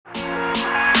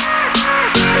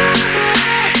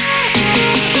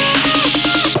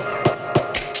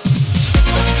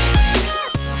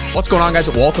What's going on, guys?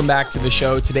 Welcome back to the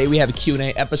show. Today we have a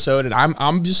Q&A episode, and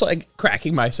I'm just like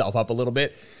cracking myself up a little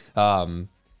bit.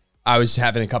 I was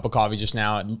having a cup of coffee just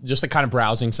now, and just like kind of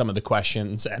browsing some of the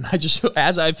questions, and I just,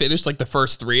 as I finished like the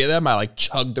first three of them, I like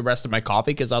chugged the rest of my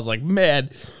coffee because I was like,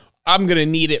 man, I'm gonna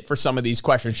need it for some of these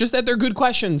questions. Just that they're good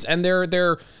questions, and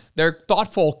they're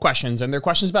thoughtful questions, and they're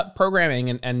questions about programming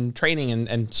and training,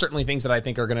 and certainly things that I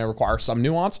think are gonna require some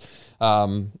nuance.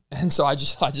 And so I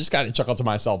just kind of chuckled to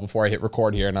myself before I hit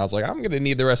record here, and I was like, I'm gonna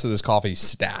need the rest of this coffee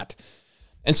stat.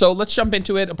 And so let's jump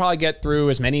into it. I'll probably get through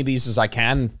as many of these as I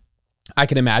can. I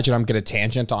can imagine I'm gonna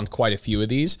tangent on quite a few of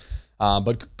these.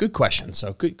 But good question.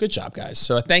 So good job, guys.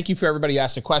 So thank you for everybody who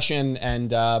asked a question.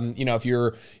 And, if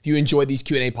you enjoy these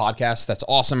Q&A podcasts, that's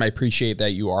awesome. I appreciate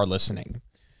that you are listening.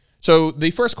 So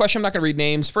the first question, I'm not going to read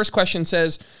names. First question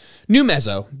says, new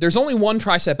meso, there's only one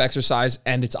tricep exercise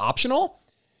and it's optional.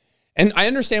 And I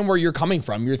understand where you're coming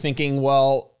from. You're thinking,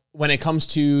 well, when it comes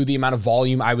to the amount of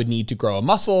volume I would need to grow a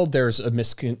muscle, there's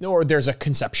a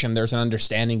conception, there's an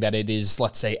understanding that it is,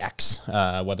 let's say, X,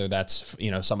 whether that's,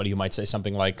 somebody who might say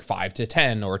something like 5 to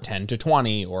 10 or 10 to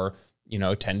 20 or,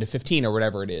 10 to 15 or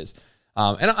whatever it is.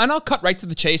 And I'll cut right to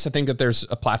the chase. I think that there's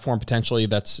a platform potentially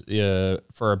that's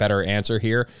for a better answer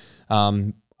here.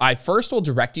 I first will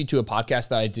direct you to a podcast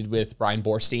that I did with Brian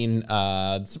Borstein.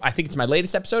 I think it's my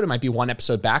latest episode. It might be one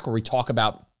episode back where we talk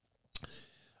about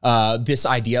this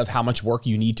idea of how much work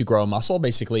you need to grow a muscle.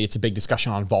 Basically, it's a big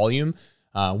discussion on volume.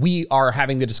 We are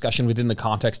having the discussion within the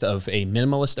context of a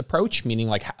minimalist approach, meaning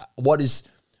like what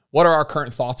are our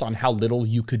current thoughts on how little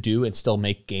you could do and still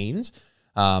make gains.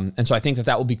 And so I think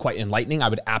that will be quite enlightening. I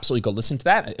would absolutely go listen to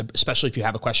that, especially if you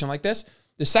have a question like this.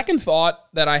 The second thought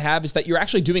that I have is that you're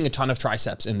actually doing a ton of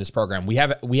triceps in this program. We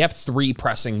have 3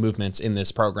 pressing movements in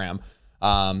this program.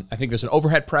 I think there's an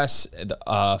overhead press,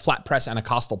 a flat press, and a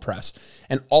costal press.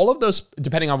 And all of those,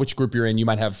 depending on which group you're in, you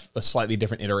might have a slightly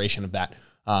different iteration of that.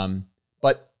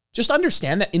 But just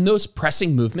understand that in those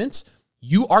pressing movements,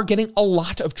 you are getting a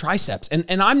lot of triceps.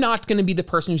 And I'm not going to be the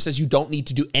person who says you don't need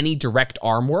to do any direct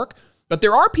arm work, but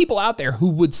there are people out there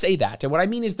who would say that. And what I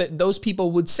mean is that those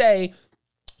people would say,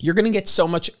 you're going to get so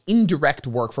much indirect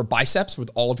work for biceps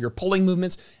with all of your pulling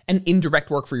movements and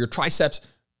indirect work for your triceps.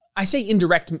 I say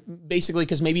indirect basically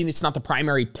because maybe it's not the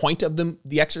primary point of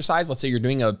the exercise. Let's say you're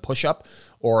doing a push-up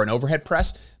or an overhead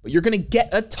press, but you're going to get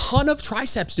a ton of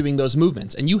triceps doing those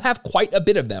movements, and you have quite a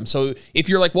bit of them. So if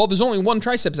you're like, well, there's only one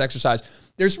triceps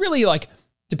exercise, there's really like,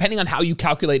 depending on how you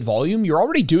calculate volume, you're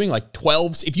already doing like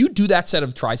 12. If you do that set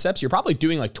of triceps, you're probably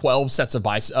doing like 12 sets of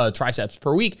triceps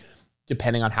per week,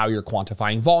 depending on how you're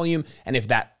quantifying volume. And if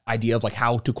that idea of like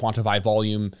how to quantify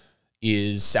volume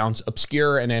sounds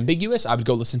obscure and ambiguous, I would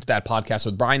go listen to that podcast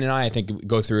with Brian and I think we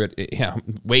go through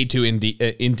it way too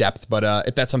in depth, but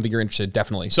if that's something you're interested in,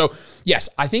 definitely. So yes,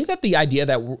 I think that the idea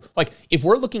that if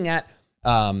we're looking at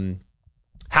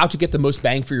how to get the most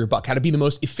bang for your buck, how to be the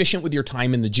most efficient with your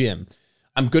time in the gym,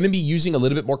 I'm going to be using a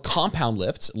little bit more compound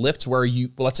lifts where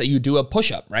let's say you do a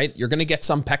push-up, right? You're going to get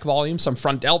some pec volume, some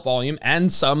front delt volume,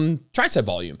 and some tricep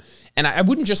volume. And I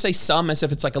wouldn't just say some as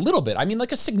if it's like a little bit. I mean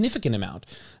like a significant amount.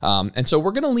 And so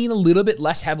we're going to lean a little bit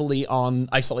less heavily on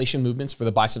isolation movements for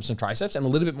the biceps and triceps and a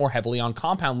little bit more heavily on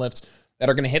compound lifts that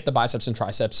are going to hit the biceps and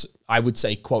triceps, I would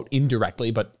say, quote,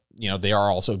 indirectly, but they are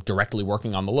also directly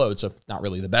working on the load. So not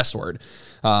really the best word.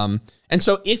 And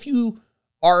so if you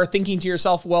are thinking to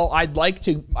yourself, well,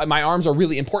 my arms are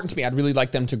really important to me, I'd really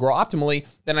like them to grow optimally,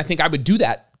 then I think I would do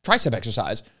that tricep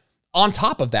exercise. On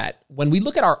top of that, when we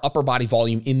look at our upper body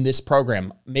volume in this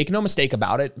program, make no mistake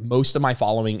about it, most of my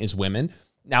following is women.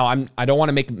 Now, I don't want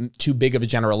to make too big of a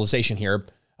generalization here.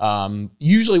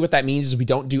 Usually what that means is we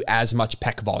don't do as much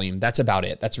pec volume. That's about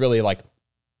it. That's really like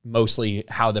mostly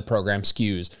how the program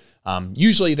skews.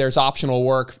 Usually there's optional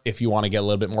work if you want to get a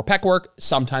little bit more pec work.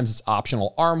 Sometimes it's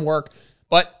optional arm work.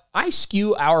 But I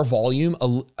skew our volume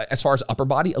as far as upper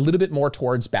body a little bit more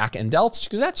towards back and delts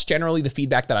because that's generally the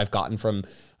feedback that I've gotten from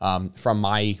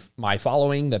my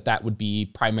following, that would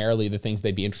be primarily the things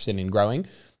they'd be interested in growing.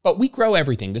 But we grow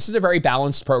everything. This is a very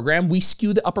balanced program. We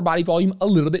skew the upper body volume a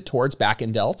little bit towards back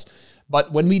and delts.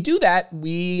 But when we do that,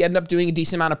 we end up doing a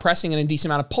decent amount of pressing and a decent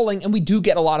amount of pulling, and we do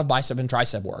get a lot of bicep and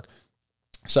tricep work.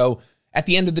 So at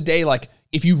the end of the day, like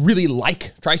if you really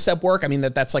like tricep work, I mean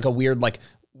that's like a weird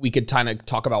we could kind of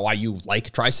talk about why you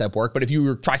like tricep work, but if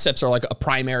your triceps are like a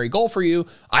primary goal for you,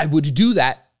 I would do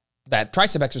that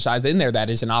tricep exercise in there that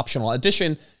is an optional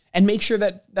addition and make sure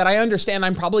that I understand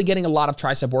I'm probably getting a lot of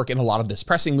tricep work in a lot of this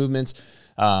pressing movements.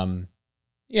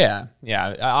 Yeah.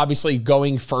 Obviously,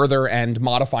 going further and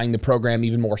modifying the program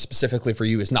even more specifically for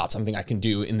you is not something I can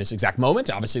do in this exact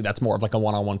moment. Obviously, that's more of like a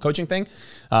one-on-one coaching thing.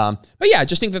 But yeah, I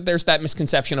just think that there's that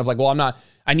misconception of like, well,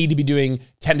 I need to be doing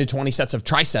 10 to 20 sets of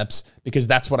triceps because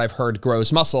that's what I've heard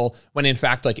grows muscle. When in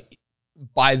fact, like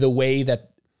by the way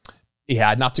that,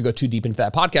 yeah, not to go too deep into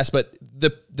that podcast, but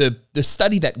the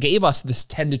study that gave us this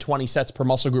 10 to 20 sets per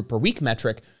muscle group per week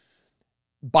metric,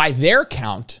 by their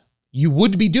count, you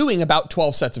would be doing about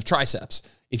 12 sets of triceps.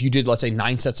 If you did, let's say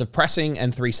 9 sets of pressing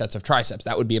and 3 sets of triceps,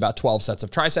 that would be about 12 sets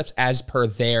of triceps as per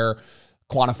their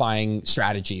quantifying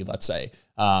strategy, let's say.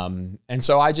 And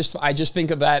so I just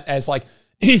think of that as like,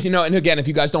 and again, if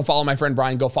you guys don't follow my friend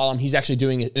Brian, go follow him. He's actually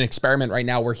doing an experiment right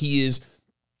now where he is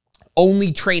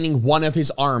only training one of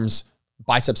his arms,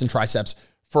 biceps and triceps,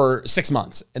 for 6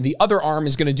 months. And the other arm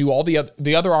is going to do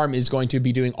the other arm is going to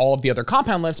be doing all of the other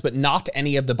compound lifts, but not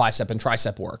any of the bicep and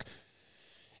tricep work.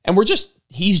 And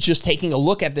he's just taking a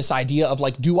look at this idea of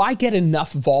like, do I get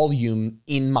enough volume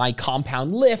in my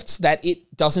compound lifts that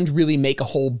it doesn't really make a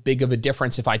whole big of a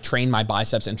difference if I train my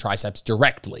biceps and triceps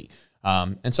directly?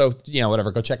 And so,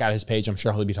 whatever, go check out his page. I'm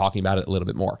sure he'll be talking about it a little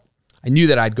bit more. I knew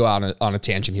that I'd go out on a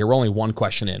tangent here. We're only one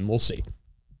question in. We'll see.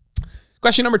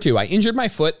 Question number 2, I injured my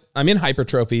foot. I'm in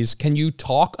hypertrophies. Can you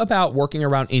talk about working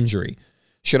around injury?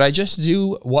 Should I just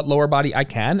do what lower body I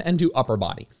can and do upper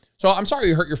body? So I'm sorry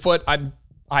you hurt your foot. I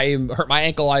hurt my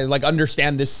ankle. I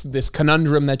understand this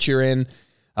conundrum that you're in.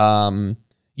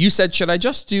 You said, should I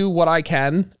just do what I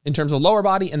can in terms of lower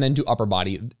body and then do upper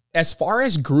body? As far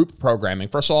as group programming,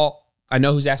 first of all, I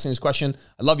know who's asking this question.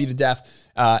 I love you to death.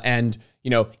 And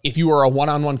if you were a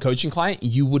one-on-one coaching client,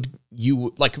 you would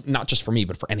like, not just for me,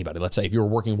 but for anybody. Let's say if you were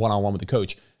working one-on-one with a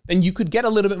coach, then you could get a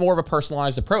little bit more of a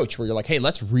personalized approach where you're like, hey,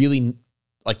 let's really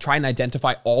like try and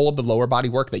identify all of the lower body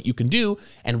work that you can do,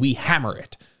 and we hammer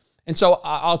it. And so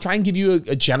I'll try and give you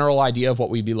a general idea of what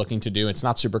we'd be looking to do. It's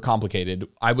not super complicated.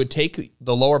 I would take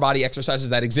the lower body exercises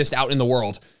that exist out in the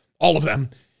world, all of them,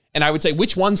 and I would say,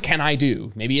 which ones can I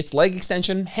do? Maybe it's leg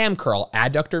extension, ham curl,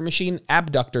 adductor machine,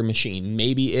 abductor machine.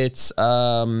 Maybe it's,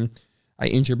 I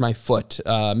injured my foot.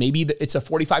 Maybe it's a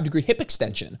 45-degree hip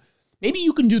extension. Maybe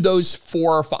you can do those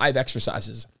 4 or 5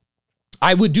 exercises.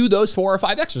 I would do those 4 or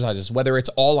 5 exercises, whether it's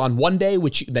all on one day,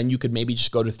 which then you could maybe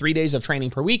just go to 3 days of training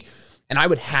per week, and I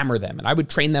would hammer them and I would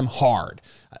train them hard.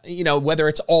 Whether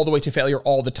it's all the way to failure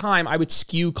all the time, I would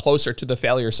skew closer to the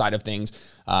failure side of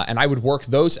things. And I would work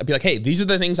those. I'd be like, hey, these are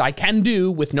the things I can do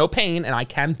with no pain and I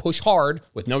can push hard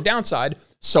with no downside.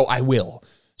 So I will.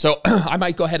 So I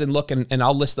might go ahead and look and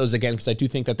I'll list those again because I do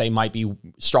think that they might be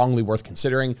strongly worth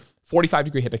considering.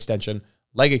 45-degree hip extension,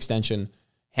 leg extension,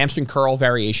 hamstring curl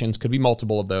variations, could be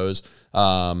multiple of those.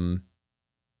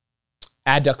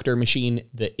 Adductor machine,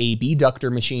 the abductor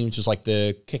machine, which is like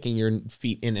the kicking your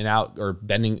feet in and out or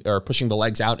bending or pushing the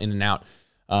legs out in and out.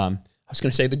 I was going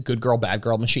to say the good girl, bad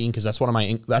girl machine, because that's one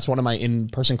of my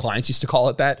in-person clients used to call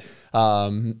it that.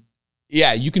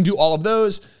 Yeah, you can do all of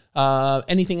those.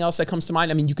 Anything else that comes to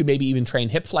mind? I mean, you could maybe even train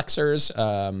hip flexors.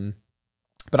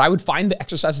 But I would find the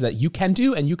exercises that you can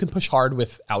do and you can push hard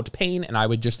without pain, and I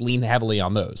would just lean heavily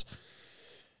on those.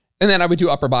 And then I would do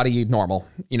upper body normal.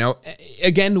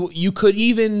 Again, you could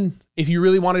even, if you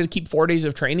really wanted to keep 4 days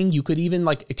of training, you could even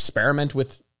like experiment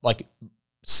with like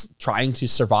trying to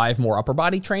survive more upper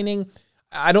body training.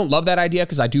 I don't love that idea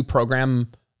because I do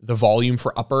program the volume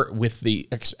for upper with the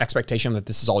expectation that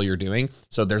this is all you're doing.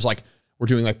 So there's like, we're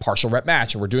doing like partial rep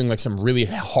match and we're doing like some really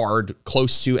hard,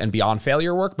 close to and beyond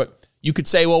failure work. But you could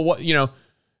say, well, what,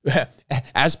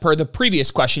 as per the previous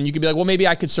question, you could be like, well, maybe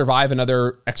I could survive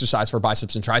another exercise for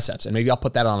biceps and triceps, and maybe I'll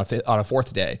put that on a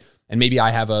 4th day, and maybe I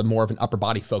have a more of an upper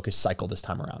body focused cycle this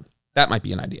time around. That might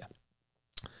be an idea.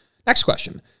 Next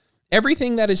question.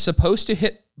 Everything that is supposed to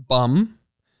hit bum,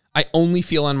 I only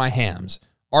feel in my hams.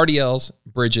 RDLs,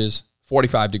 bridges,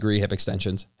 45-degree hip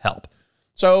extensions help.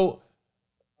 So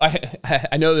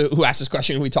I know who asked this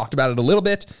question. We talked about it a little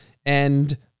bit,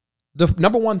 and the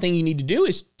number one thing you need to do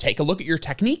is take a look at your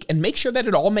technique and make sure that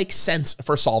it all makes sense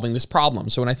for solving this problem.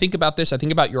 So when I think about this, I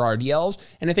think about your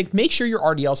RDLs, and I think make sure your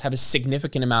RDLs have a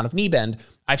significant amount of knee bend.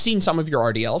 I've seen some of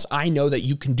your RDLs. I know that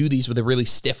you can do these with a really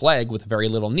stiff leg with very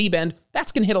little knee bend.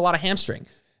 That's going to hit a lot of hamstring.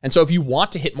 And so if you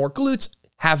want to hit more glutes,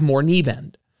 have more knee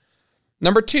bend.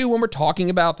 Number 2, when we're talking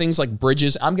about things like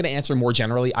bridges, I'm going to answer more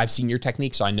generally. I've seen your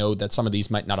technique, so I know that some of these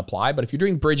might not apply. But if you're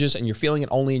doing bridges and you're feeling it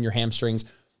only in your hamstrings,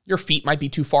 your feet might be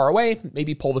too far away.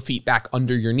 Maybe pull the feet back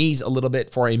under your knees a little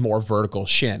bit for a more vertical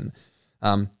shin.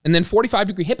 And then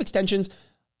 45-degree hip extensions.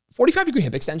 45-degree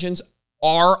hip extensions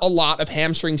are a lot of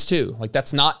hamstrings too. Like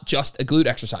that's not just a glute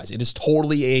exercise. It is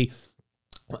totally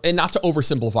and not to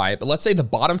oversimplify it, but let's say the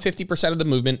bottom 50% of the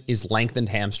movement is lengthened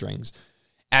hamstrings.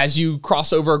 As you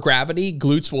cross over gravity,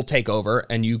 glutes will take over,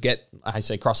 and you get, I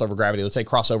say crossover gravity, let's say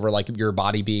crossover like your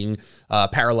body being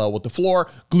parallel with the floor,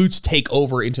 glutes take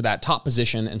over into that top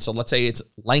position. And so let's say it's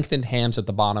lengthened hams at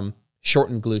the bottom,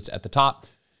 shortened glutes at the top.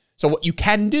 So what you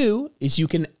can do is you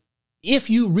can, if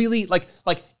you really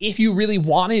if you really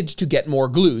wanted to get more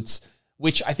glutes,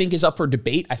 which I think is up for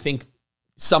debate, I think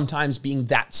sometimes being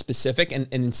that specific and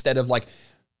instead of like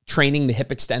training the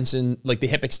hip extension, like the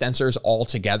hip extensors all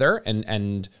together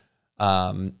and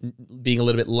being a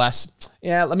little bit less,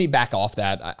 let me back off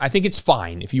that. I think it's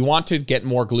fine. If you want to get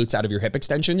more glutes out of your hip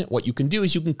extension, what you can do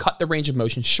is you can cut the range of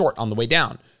motion short on the way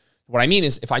down. What I mean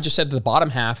is if I just said the bottom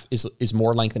half is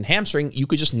more lengthened hamstring, you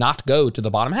could just not go to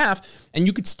the bottom half and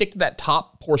you could stick to that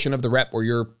top portion of the rep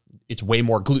where it's way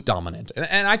more glute dominant.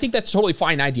 And I think that's a totally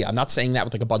fine idea. I'm not saying that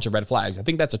with like a bunch of red flags. I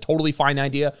think that's a totally fine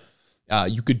idea.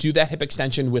 You could do that hip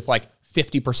extension with like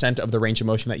 50% of the range of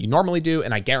motion that you normally do,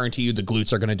 and I guarantee you the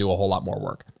glutes are going to do a whole lot more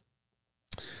work.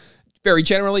 Very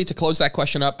generally, to close that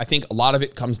question up, I think a lot of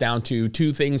it comes down to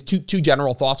two things, two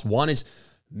general thoughts. One is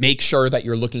make sure that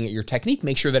you're looking at your technique,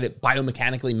 make sure that it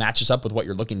biomechanically matches up with what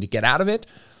you're looking to get out of it.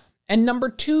 And number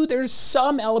two, there's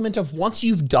some element of once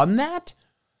you've done that,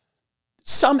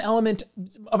 some element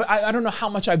of, I don't know how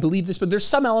much I believe this, but there's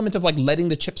some element of like letting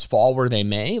the chips fall where they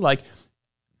may. Like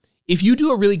if you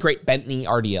do a really great bent knee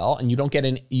RDL and you don't get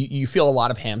you feel a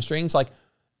lot of hamstrings, like,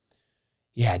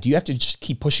 do you have to just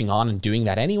keep pushing on and doing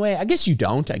that anyway? I guess you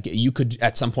don't. You could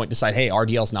at some point decide, hey,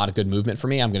 RDL is not a good movement for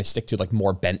me. I'm going to stick to like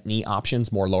more bent knee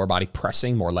options, more lower body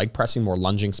pressing, more leg pressing, more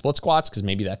lunging split squats, because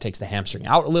maybe that takes the hamstring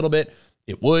out a little bit.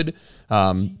 It would.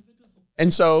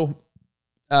 And so,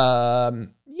 I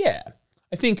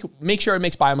think make sure it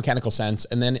makes biomechanical sense.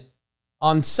 And then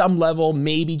on some level,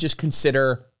 maybe just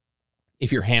consider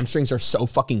if your hamstrings are so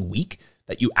fucking weak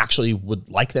that you actually would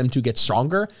like them to get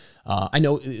stronger. I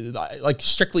know like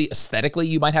strictly aesthetically,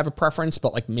 you might have a preference,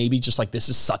 but like maybe just like this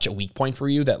is such a weak point for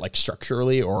you that like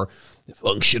structurally or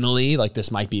functionally, like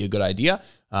this might be a good idea.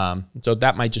 So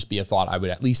that might just be a thought I would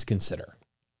at least consider.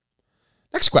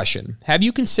 Next question. Have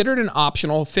you considered an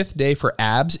optional 5th day for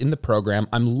abs in the program?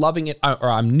 I'm loving it, or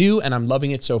I'm new and I'm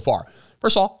loving it so far.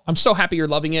 First of all, I'm so happy you're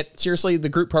loving it. Seriously, the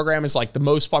group program is like the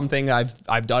most fun thing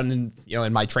I've done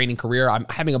in my training career. I'm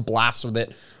having a blast with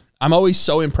it. I'm always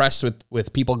so impressed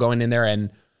with people going in there and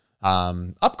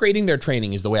upgrading their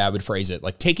training is the way I would phrase it.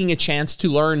 Like taking a chance to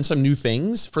learn some new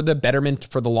things for the betterment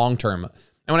for the long term. And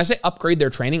when I say upgrade their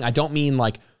training, I don't mean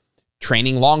like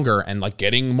training longer and like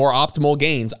getting more optimal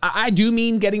gains. I do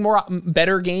mean getting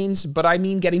better gains, but I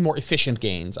mean getting more efficient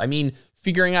gains. I mean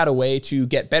figuring out a way to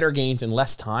get better gains in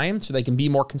less time so they can be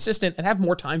more consistent and have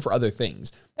more time for other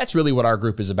things. That's really what our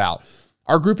group is about.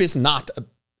 Our group is not,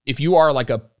 if you are like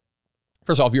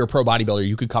first of all, if you're a pro bodybuilder,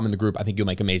 you could come in the group. I think you'll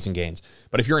make amazing gains.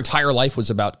 But if your entire life was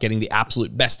about getting the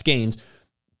absolute best gains,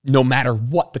 no matter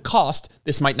what the cost,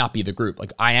 this might not be the group.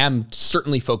 Like I am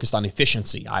certainly focused on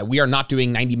efficiency. We are not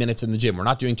doing 90 minutes in the gym. We're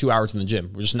not doing 2 hours in the gym.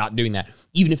 We're just not doing that.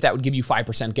 Even if that would give you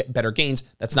 5% better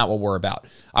gains, that's not what we're about.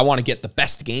 I want to get the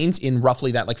best gains in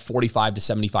roughly that like 45 to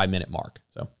 75 minute mark.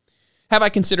 So have I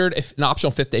considered an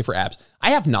optional 5th day for abs?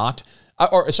 I have not.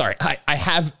 I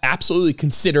have absolutely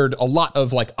considered a lot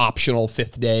of like optional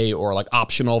 5th day or like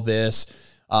optional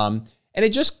this. And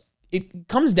it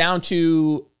comes down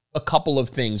to a couple of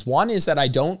things. One is that I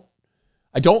don't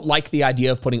like the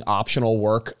idea of putting optional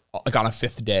work like on a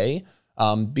 5th day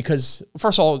because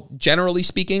first of all, generally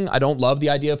speaking, I don't love the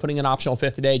idea of putting an optional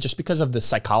 5th day just because of the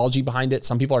psychology behind it.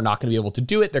 Some people are not going to be able to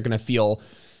do it. They're going to feel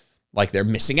like they're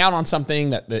missing out on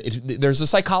something, there's a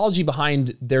psychology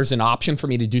behind there's an option for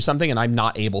me to do something and I'm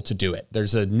not able to do it.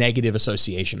 There's a negative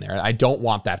association there. I don't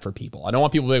want that for people. I don't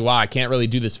want people to be like, wow, I can't really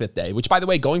do this 5th day, which by the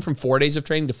way, going from 4 days of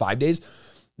training to 5 days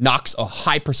knocks a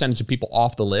high percentage of people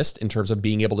off the list in terms of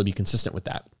being able to be consistent with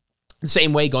that. The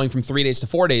same way going from 3 days to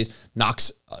 4 days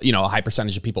knocks, a high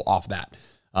percentage of people off that.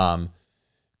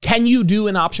 Can you do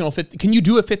an optional 5th? Can you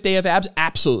do a 5th day of abs?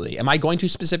 Absolutely. Am I going to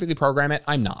specifically program it?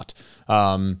 I'm not.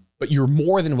 But you're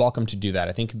more than welcome to do that.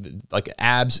 I think like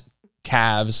abs,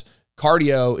 calves,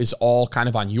 cardio is all kind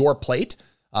of on your plate.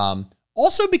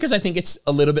 Also because I think it's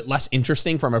a little bit less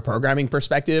interesting from a programming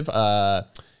perspective.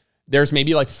 There's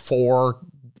maybe like 4,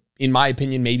 in my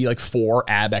opinion, maybe like 4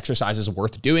 ab exercises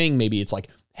worth doing. Maybe it's like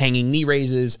hanging knee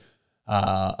raises,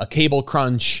 a cable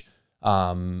crunch,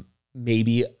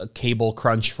 maybe a cable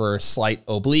crunch for slight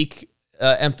oblique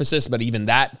emphasis, but even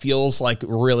that feels like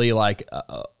really like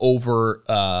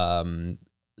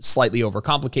slightly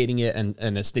overcomplicating it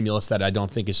and a stimulus that I don't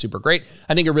think is super great.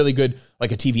 I think a really good,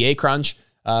 like a TVA crunch,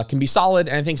 can be solid.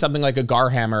 And I think something like a Gar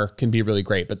hammer can be really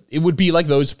great. But it would be like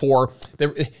those four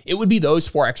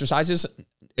exercises.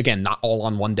 Again, not all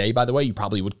on one day, by the way. You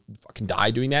probably would fucking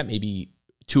die doing that. Maybe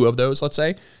 2 of those, let's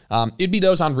say. It'd be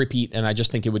those on repeat, and I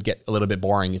just think it would get a little bit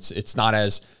boring. It's not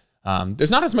as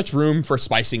there's not as much room for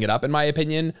spicing it up, in my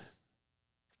opinion.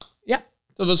 Yeah,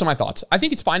 so those are my thoughts. I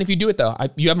think it's fine if you do it though.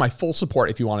 You have my full support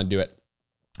if you want to do it.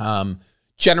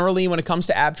 Generally, when it comes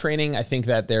to ab training, I think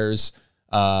that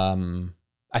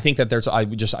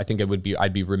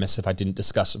I'd be remiss if I didn't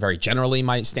discuss very generally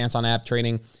my stance on ab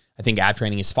training. I think ab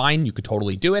training is fine. You could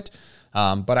totally do it.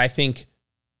 But I think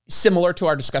similar to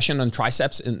our discussion on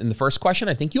triceps in the first question,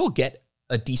 I think you'll get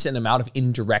a decent amount of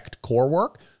indirect core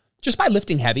work just by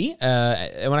lifting heavy.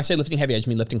 And when I say lifting heavy, I just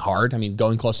mean lifting hard. I mean,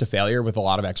 going close to failure with a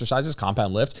lot of exercises,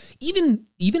 compound lifts, even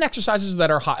exercises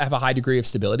that have a high degree of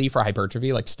stability for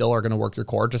hypertrophy, like still are going to work your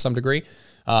core to some degree.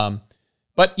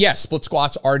 But yeah, split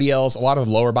squats, RDLs, a lot of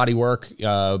lower body work,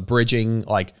 bridging.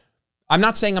 Like, I'm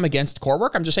not saying I'm against core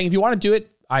work. I'm just saying if you want to do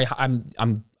it,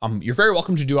 you're very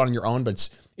welcome to do it on your own, but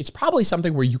it's probably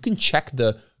something where you can check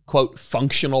the quote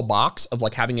functional box of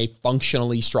like having a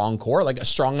functionally strong core, like a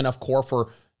strong enough core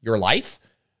for your life,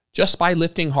 just by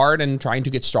lifting hard and trying to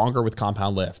get stronger with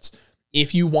compound lifts.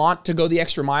 If you want to go the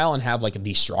extra mile and have like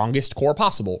the strongest core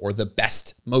possible or the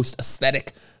best, most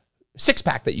aesthetic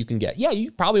 6-pack that you can get, yeah,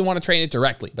 you probably want to train it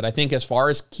directly. But I think as far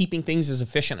as keeping things as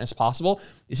efficient as possible,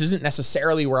 this isn't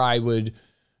necessarily where I would,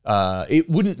 it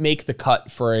wouldn't make the cut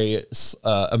for a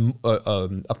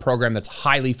program that's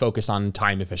highly focused on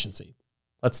time efficiency.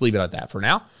 Let's leave it at that for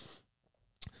now.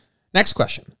 Next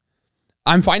question.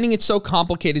 I'm finding it so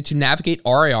complicated to navigate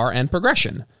RIR and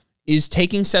progression. Is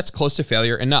taking sets close to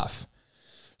failure enough?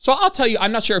 So I'll tell you,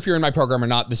 I'm not sure if you're in my program or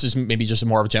not. This is maybe just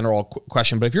more of a general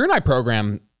question, but if you're in my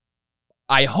program,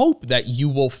 I hope that you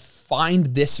will find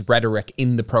this rhetoric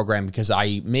in the program because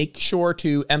I make sure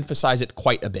to emphasize it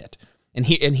quite a bit. And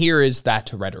here is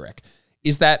that rhetoric,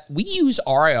 is that we use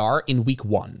RIR in week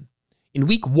 1. In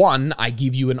week 1, I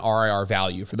give you an RIR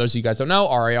value. For those of you guys who don't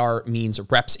know, RIR means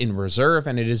reps in reserve,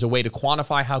 and it is a way to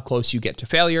quantify how close you get to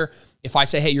failure. If I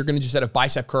say, hey, you're going to do a set of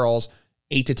bicep curls,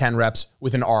 8 to 10 reps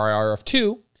with an RIR of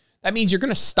 2, that means you're going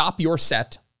to stop your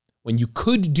set when you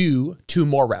could do 2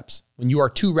 more reps, when you are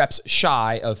 2 reps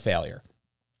shy of failure.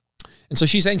 And so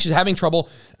she's saying she's having trouble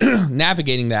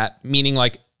navigating that, meaning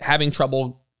like having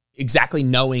trouble exactly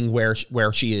knowing where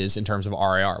she is in terms of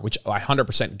RIR, which I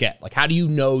 100% get. Like, how do you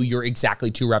know you're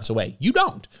exactly 2 reps away? You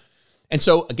don't. And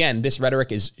so again, this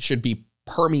rhetoric should be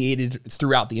permeated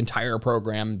throughout the entire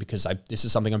program because this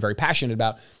is something I'm very passionate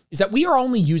about, is that we are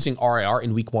only using RIR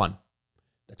in week 1.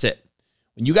 That's it.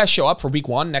 When you guys show up for week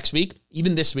 1 next week,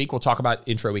 even this week, we'll talk about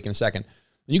intro week in a second.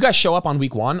 When you guys show up on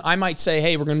week 1, I might say,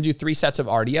 hey, we're going to do 3 sets of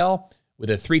RDL with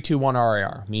a 3-2-1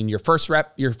 RIR. I mean, your first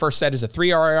set is a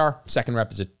 3 RIR,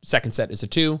 second set is a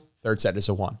 2, third set is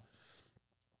a 1.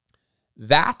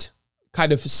 That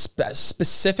kind of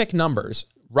specific numbers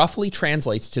roughly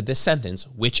translates to this sentence,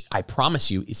 which I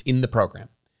promise you is in the program.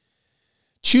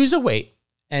 Choose a weight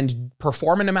and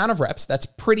perform an amount of reps that's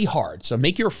pretty hard. So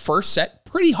make your first set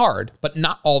pretty hard, but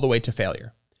not all the way to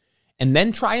failure. And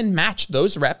then try and match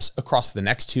those reps across the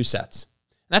next 2 sets.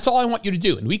 And that's all I want you to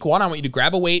do. In week 1, I want you to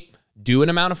grab a weight, do an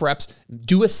amount of reps,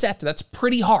 do a set that's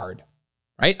pretty hard,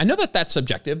 right? I know that that's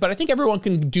subjective, but I think everyone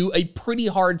can do a pretty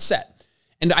hard set.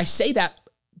 And I say that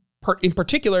in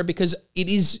particular because it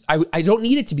is, I don't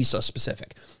need it to be so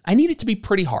specific. I need it to be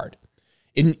pretty hard.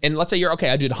 And let's say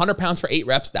I did 100 pounds for 8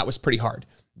 reps. That was pretty hard.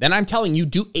 Then I'm telling you,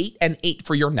 do 8 and 8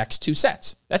 for your next 2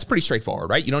 sets. That's pretty straightforward,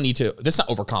 right? You don't need to, that's not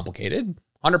overcomplicated.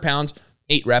 100 pounds,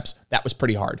 8 reps. That was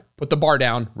pretty hard. Put the bar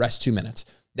down, rest 2 minutes.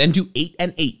 Then do 8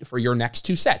 and 8 for your next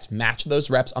 2 sets. Match those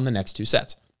reps on the next 2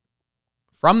 sets.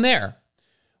 From there,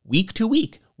 week to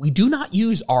week, we do not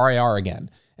use RIR again.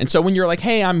 And so when you're like,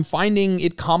 hey, I'm finding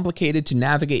it complicated to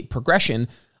navigate progression,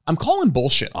 I'm calling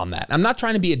bullshit on that. I'm not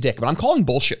trying to be a dick, but I'm calling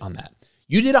bullshit on that.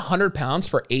 You did 100 pounds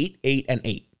for 8, 8, and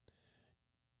 8.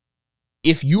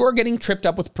 If you are getting tripped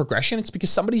up with progression, it's because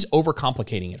somebody's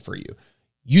overcomplicating it for you.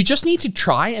 You just need to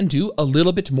try and do a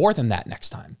little bit more than that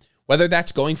next time. Whether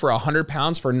that's going for 100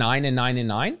 pounds for 9 and 9 and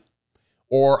 9,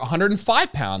 or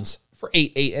 105 pounds for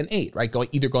 8, 8, and 8, right?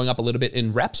 Either going up a little bit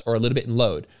in reps or a little bit in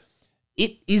load.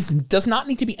 It does not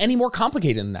need to be any more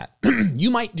complicated than that.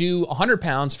 You might do 100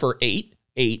 pounds for 8,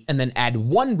 8, and then add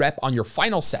 1 rep on your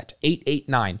final set, 8, 8,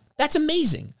 9. That's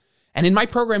amazing. And in my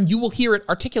program, you will hear it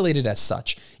articulated as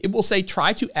such. It will say,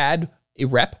 try to add a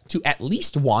rep to at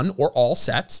least 1 or all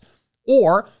sets,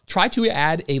 or try to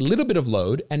add a little bit of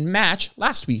load and match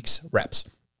last week's reps.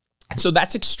 And so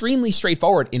that's extremely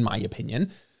straightforward, in my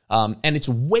opinion. And it's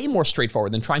way more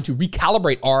straightforward than trying to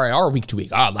recalibrate RIR week to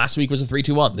week. Last week was a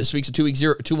 3-2-1. This week's a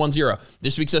 2-1-0.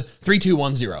 This week's a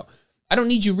 3-2-1-0. I don't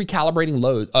need you recalibrating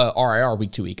load RIR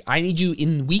week to week. I need you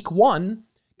in week 1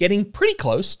 getting pretty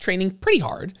close, training pretty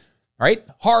hard, right?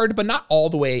 Hard, but not all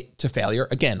the way to failure.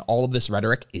 Again, all of this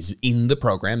rhetoric is in the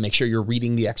program. Make sure you're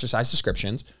reading the exercise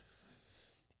descriptions.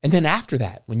 And then after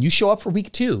that, when you show up for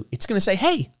week 2, it's going to say,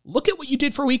 hey, look at what you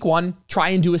did for week 1. Try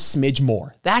and do a smidge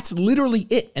more. That's literally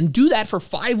it. And do that for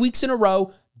 5 weeks in a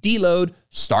row, deload,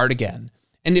 start again.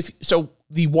 And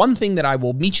the one thing that I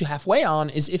will meet you halfway on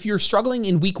is if you're struggling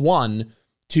in week 1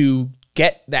 to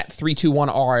get that 3-2-1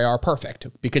 RIR perfect,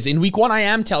 because in week 1, I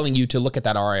am telling you to look at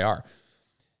that RIR.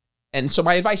 And so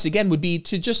my advice again would be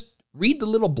to just read the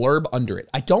little blurb under it.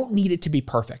 I don't need it to be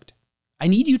perfect. I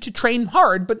need you to train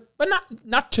hard, but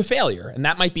not to failure. And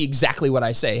that might be exactly what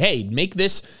I say. Hey, make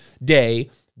this day,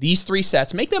 these 3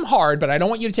 sets, make them hard, but I don't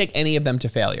want you to take any of them to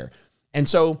failure. And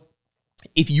so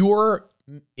if you're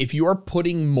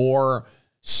putting more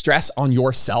stress on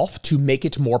yourself to make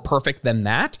it more perfect than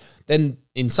that, then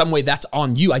in some way that's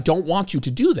on you. I don't want you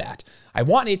to do that. I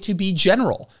want it to be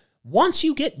general. Once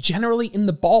you get generally in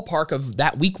the ballpark of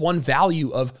that week 1 value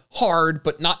of hard,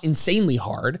 but not insanely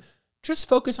hard, just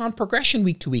focus on progression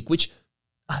week to week, which,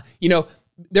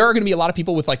 there are going to be a lot of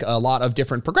people with like a lot of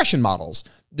different progression models.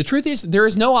 The truth is there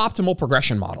is no optimal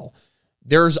progression model.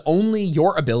 There's only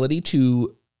your ability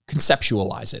to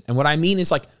conceptualize it. And what I mean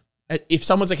is like, if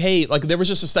someone's like, hey, like there was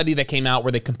just a study that came out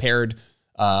where they compared,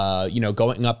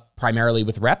 going up primarily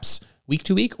with reps week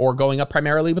to week or going up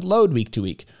primarily with load week to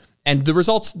week. And the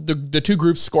results, the 2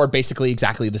 groups scored basically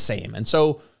exactly the same. And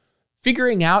so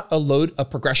figuring out a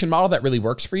progression model that really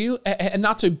works for you, and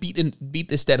not to beat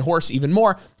this dead horse even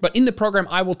more, but in the program,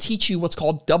 I will teach you what's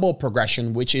called double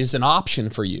progression, which is an option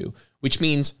for you, which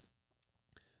means,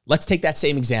 let's take that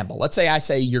same example. Let's say I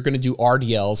say you're going to do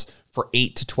RDLs for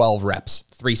 8 to 12 reps,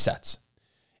 3 sets.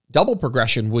 Double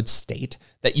progression would state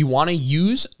that you want to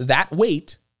use that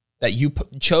weight that you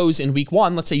chose in week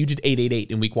 1. Let's say you did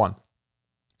 888 in week 1.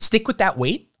 Stick with that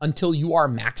weight until you are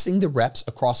maxing the reps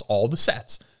across all the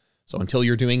sets. So until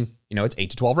you're doing, it's 8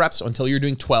 to 12 reps. So until you're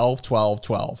doing 12, 12,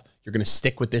 12, you're going to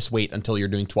stick with this weight until you're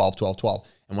doing 12, 12, 12.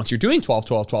 And once you're doing 12,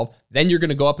 12, 12, then you're going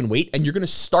to go up in weight and you're going to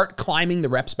start climbing the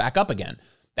reps back up again.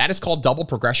 That is called double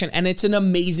progression. And it's an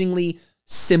amazingly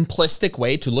simplistic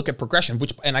way to look at progression,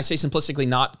 and I say simplistically,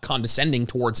 not condescending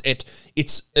towards it.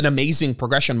 It's an amazing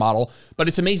progression model, but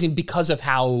it's amazing because of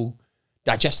how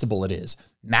digestible it is.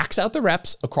 Max out the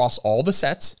reps across all the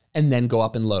sets and then go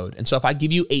up and load. And so if I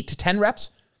give you 8 to 10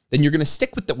 reps, then you're going to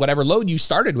stick with whatever load you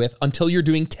started with until you're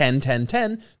doing 10, 10,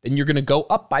 10. Then you're going to go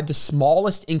up by the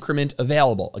smallest increment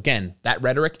available. Again, that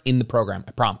rhetoric in the program,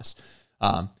 I promise.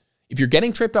 If you're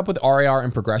getting tripped up with RIR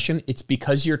and progression, it's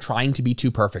because you're trying to be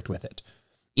too perfect with it.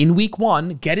 In week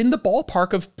 1, get in the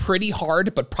ballpark of pretty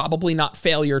hard, but probably not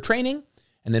failure training.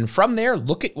 And then from there,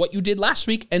 look at what you did last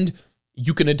week and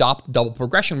you can adopt double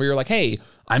progression where you're like, hey,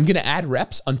 I'm going to add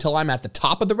reps until I'm at the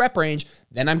top of the rep range.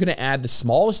 Then I'm going to add the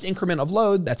smallest increment of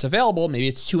load that's available. Maybe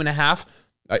it's 2.5,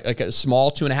 like a small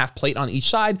 2.5 plate on each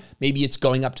side. Maybe it's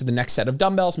going up to the next set of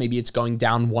dumbbells. Maybe it's going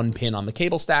down 1 pin on the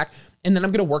cable stack. And then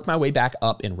I'm going to work my way back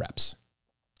up in reps.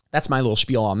 That's my little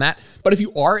spiel on that. But if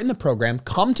you are in the program,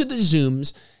 come to the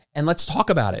Zooms and let's talk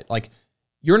about it. Like,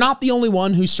 you're not the only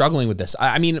one who's struggling with this.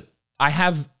 I mean, I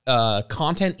have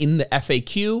content in the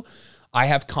FAQ. I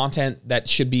have content that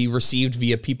should be received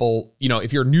via people.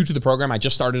 If you're new to the program, I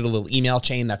just started a little email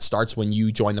chain that starts when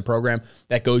you join the program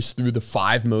that goes through the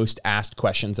 5 most asked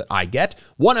questions that I get.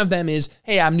 One of them is,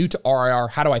 hey, I'm new to RIR.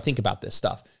 How do I think about this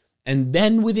stuff? And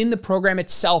then within the program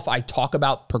itself, I talk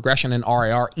about progression and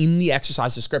RIR in the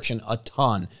exercise description a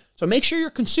ton. So make sure you're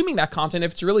consuming that content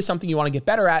if it's really something you want to get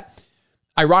better at.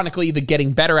 Ironically, the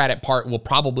getting better at it part will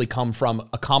probably come from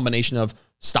a combination of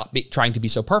stop trying to be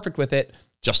so perfect with it,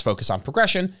 just focus on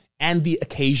progression, and the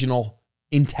occasional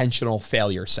intentional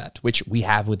failure set, which we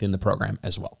have within the program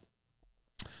as well.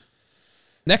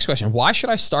 Next question. Why should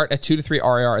I start at 2 to 3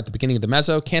 RIR at the beginning of the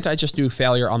meso? Can't I just do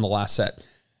failure on the last set?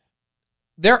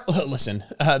 There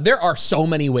are so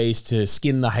many ways to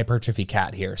skin the hypertrophy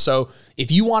cat here. So if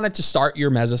you wanted to start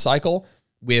your mesocycle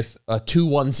with a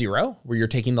 2-1-0, where you're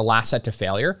taking the last set to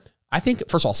failure, I think,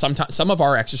 first of all, some of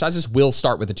our exercises will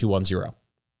start with a 2-1-0.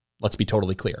 Let's be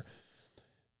totally clear.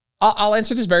 I'll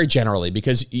answer this very generally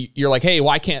because you're like, hey,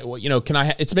 why can't, can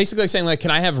I, it's basically saying like, can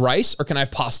I have rice or can I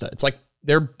have pasta? It's like,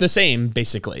 they're the same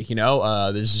basically,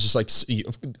 this is just like,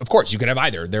 of course you can have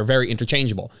either. They're very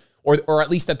interchangeable or at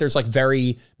least that there's like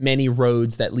very many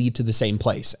roads that lead to the same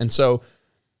place. And so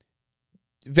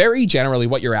very generally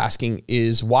what you're asking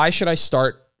is why should I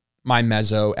start my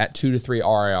meso at 2 to 3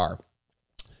 RIR.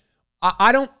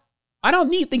 I don't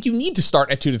think you need to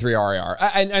start at 2 to 3 RIR.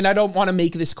 And I don't want to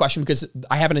make this question because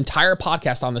I have an entire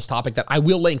podcast on this topic that I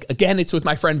will link. Again, it's with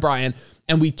my friend Brian,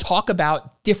 and we talk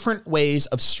about different ways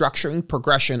of structuring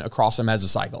progression across a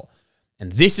mesocycle.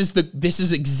 And this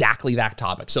is exactly that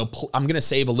topic. So I'm going to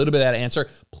save a little bit of that answer.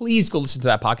 Please go listen to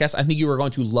that podcast. I think you are going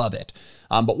to love it.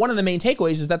 But one of the main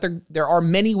takeaways is that there are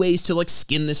many ways to like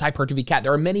skin this hypertrophy cat.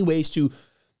 There are many ways to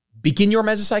begin your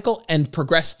mesocycle and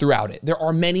progress throughout it. There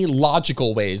are many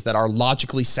logical ways that are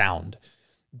logically sound,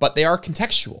 but they are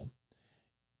contextual.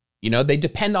 You know, they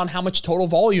depend on how much total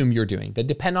volume you're doing. They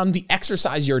depend on the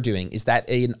exercise you're doing. Is that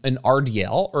an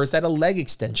RDL or is that a leg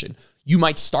extension? You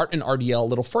might start an RDL a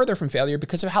little further from failure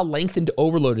because of how lengthened,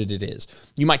 overloaded it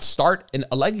is. You might start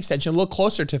a leg extension a little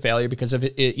closer to failure because of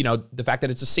it, you know, the fact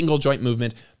that it's a single joint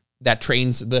movement that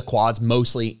trains the quads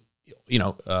mostly. You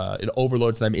know, it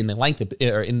overloads them in the length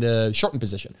or in the shortened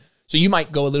position. So you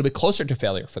might go a little bit closer to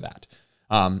failure for that.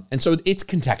 And so it's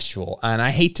contextual, and I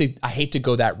hate to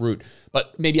go that route,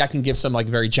 but maybe I can give some like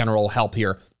very general help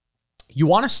here. You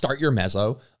want to start your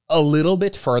meso a little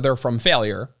bit further from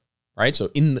failure, right? So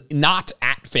not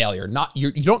at failure,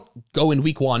 you don't go in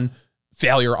week 1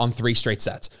 failure on 3 straight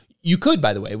sets. You could,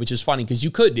 by the way, which is funny because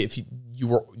you could if you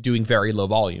were doing very low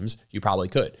volumes, you probably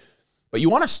could. But you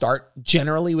want to start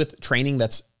generally with training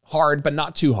that's hard, but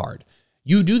not too hard.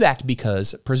 You do that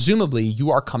because presumably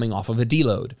you are coming off of a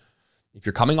deload. If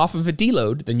you're coming off of a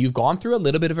deload, then you've gone through a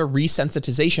little bit of a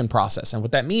resensitization process. And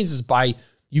what that means is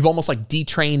you've almost like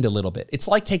detrained a little bit. It's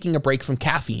like taking a break from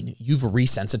caffeine. You've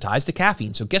resensitized to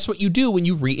caffeine. So guess what you do when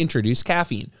you reintroduce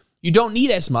caffeine? You don't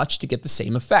need as much to get the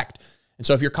same effect. And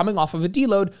so if you're coming off of a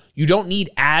deload, you don't need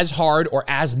as hard or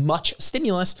as much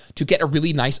stimulus to get a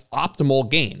really nice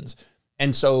optimal gains.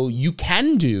 And so you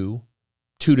can do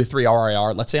 2 to 3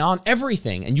 RIR, let's say on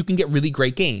everything, and you can get really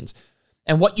great gains.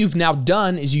 And what you've now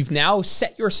done is you've now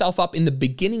set yourself up in the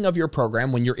beginning of your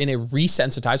program when you're in a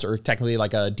resensitized or technically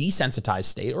like a desensitized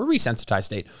state or resensitized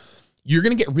state. You're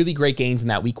going to get really great gains in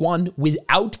that week 1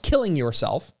 without killing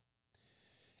yourself.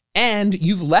 And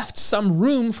you've left some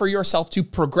room for yourself to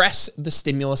progress the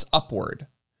stimulus upward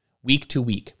week to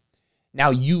week.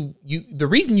 Now, the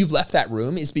reason you've left that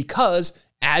room is because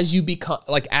as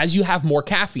you have more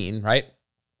caffeine, right?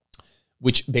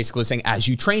 Which basically is saying as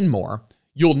you train more,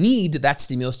 you'll need that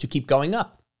stimulus to keep going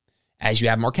up. As you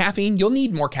have more caffeine, you'll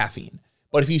need more caffeine.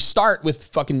 But if you start with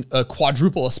fucking a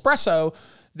quadruple espresso,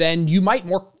 then you might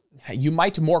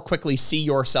more quickly see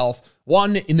yourself.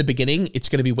 One, in the beginning, it's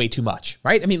going to be way too much,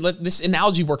 right? I mean, this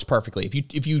analogy works perfectly.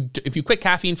 If you quit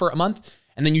caffeine for a month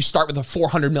and then you start with a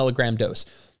 400 milligram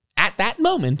dose, at that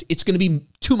moment, it's going to be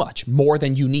too much, more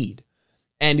than you need.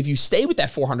 And if you stay with that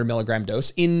 400 milligram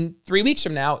dose, in 3 weeks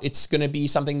from now, it's going to be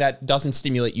something that doesn't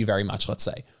stimulate you very much, let's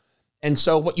say. And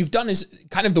so what you've done is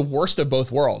kind of the worst of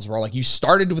both worlds, where like you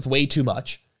started with way too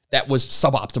much. That was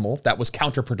suboptimal. That was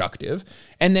counterproductive.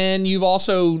 And then you've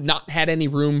also not had any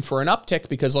room for an uptick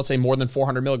because let's say more than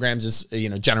 400 milligrams is,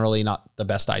 generally not the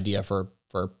best idea for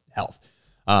health.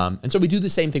 And so we do the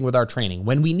same thing with our training.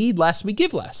 When we need less, we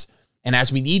give less. And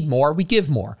as we need more, we give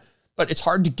more. But it's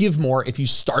hard to give more if you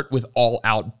start with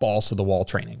all-out balls-to-the-wall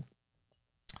training.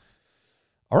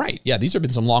 All right. Yeah, these have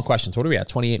been some long questions. What are we at?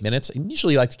 28 minutes? I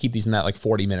usually like to keep these in that like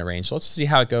 40-minute range. So let's see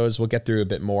how it goes. We'll get through a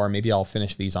bit more. Maybe I'll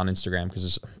finish these on Instagram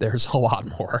because there's a lot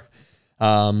more.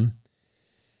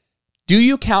 Do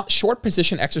you count short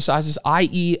position exercises,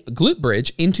 i.e. glute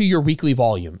bridge, into your weekly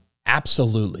volume?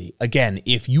 Absolutely. Again,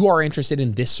 if you are interested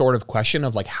in this sort of question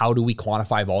of like how do we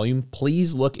quantify volume,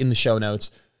 please look in the show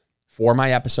notes for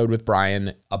my episode with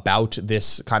Brian about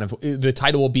this kind of, the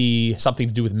title will be something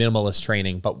to do with minimalist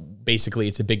training, but basically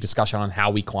it's a big discussion on how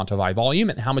we quantify volume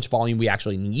and how much volume we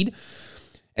actually need.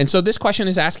 And so this question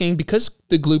is asking, because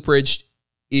the glute bridge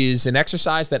is an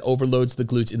exercise that overloads the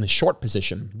glutes in the short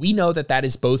position, we know that that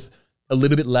is both a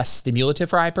little bit less stimulative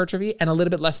for hypertrophy and a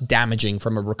little bit less damaging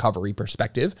from a recovery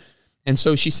perspective. And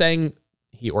so she's saying,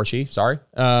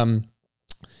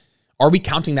 are we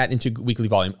counting that into weekly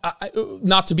volume?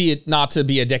 Not to be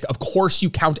a dick. Of course,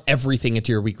 you count everything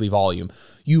into your weekly volume.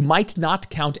 You might not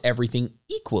count everything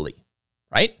equally,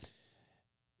 right?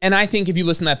 And I think if you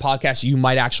listen to that podcast, you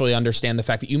might actually understand the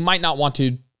fact that you might not want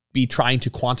to be trying to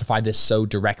quantify this so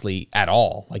directly at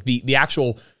all. Like the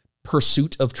actual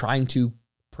pursuit of trying to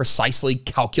precisely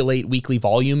calculate weekly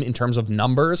volume in terms of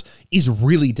numbers is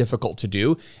really difficult to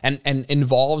do and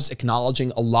involves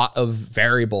acknowledging a lot of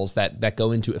variables that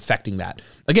go into affecting that.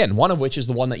 Again, one of which is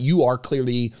the one that you are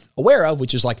clearly aware of,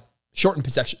 which is like Shorten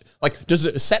possession. Like, does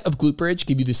a set of glute bridge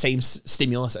give you the same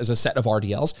stimulus as a set of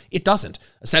RDLs? It doesn't.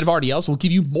 A set of RDLs will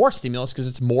give you more stimulus because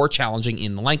it's more challenging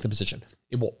in the length of position.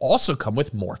 It will also come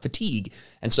with more fatigue.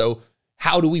 And so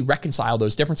how do we reconcile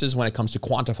those differences when it comes to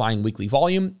quantifying weekly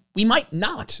volume? We might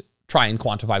not try and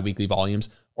quantify weekly volumes,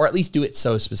 or at least do it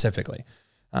so specifically.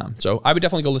 So I would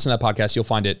definitely go listen to that podcast. You'll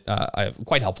find it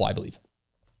quite helpful, I believe.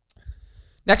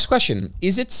 Next question.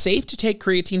 Is it safe to take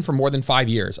creatine for more than 5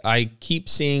 years? I keep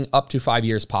seeing up to 5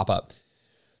 years pop up.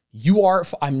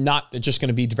 I'm not just going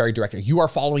to be very direct. You are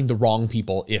following the wrong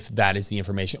people if that is the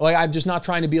information. Like, I'm just not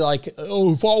trying to be like,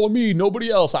 oh, follow me,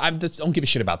 nobody else. I don't give a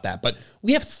shit about that. But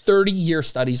we have 30-year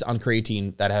studies on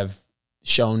creatine that have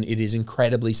shown it is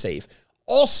incredibly safe.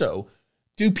 Also,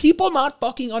 do people not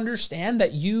fucking understand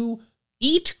that you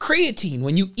eat creatine?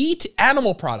 When you eat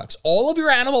animal products, all of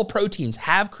your animal proteins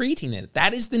have creatine in it.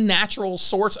 That is the natural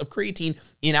source of creatine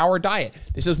in our diet.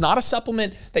 This is not a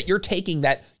supplement that you're taking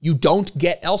that you don't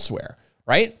get elsewhere,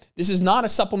 right? This is not a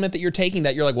supplement that you're taking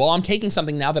that you're like, well, I'm taking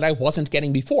something now that I wasn't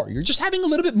getting before. You're just having a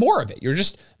little bit more of it. You're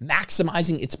just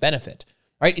maximizing its benefit,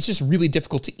 right? It's just really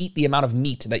difficult to eat the amount of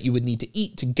meat that you would need to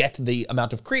eat to get the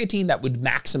amount of creatine that would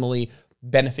maximally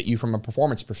benefit you from a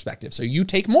performance perspective. So you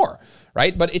take more,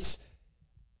 right? But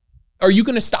are you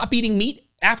going to stop eating meat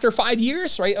after 5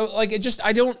 years, right? Like, I'm just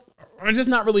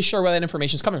not really sure where that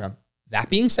information is coming from.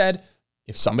 That being said,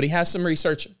 if somebody has some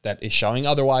research that is showing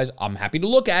otherwise, I'm happy to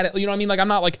look at it. You know what I mean? Like, I'm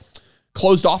not like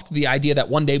closed off to the idea that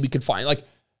one day we could find, like,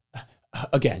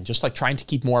 again, just like trying to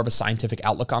keep more of a scientific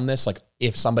outlook on this. Like,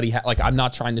 if somebody I'm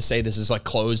not trying to say this is like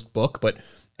closed book, but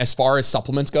as far as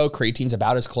supplements go, creatine's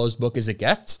about as closed book as it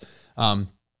gets.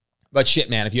 But shit,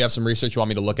 man, if you have some research you want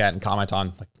me to look at and comment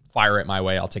on, like, fire it my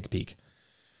way. I'll take a peek.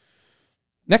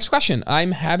 Next question.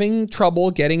 I'm having trouble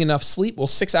getting enough sleep. Will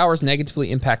 6 hours negatively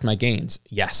impact my gains?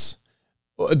 Yes.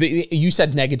 You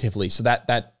said negatively, so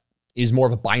that is more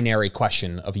of a binary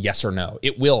question of yes or no.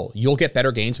 It will. You'll get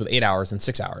better gains with 8 hours than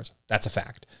 6 hours. That's a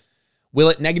fact. Will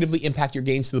it negatively impact your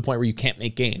gains to the point where you can't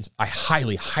make gains? I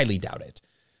highly, highly doubt it.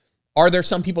 Are there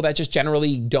some people that just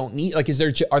generally don't need, like,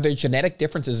 are there genetic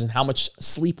differences in how much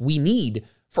sleep we need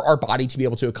for our body to be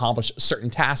able to accomplish certain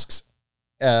tasks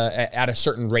at a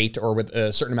certain rate or with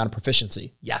a certain amount of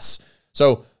proficiency? Yes.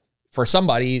 So for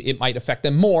somebody, it might affect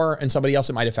them more, and somebody else,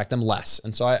 it might affect them less.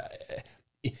 And so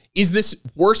is this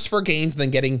worse for gains than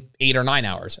getting 8 or 9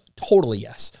 hours? Totally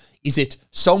yes. Is it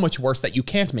so much worse that you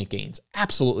can't make gains?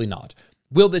 Absolutely not.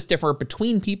 Will this differ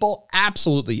between people?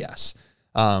 Absolutely yes.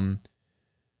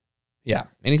 Yeah.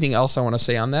 Anything else I want to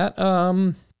say on that?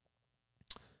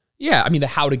 Yeah. I mean, the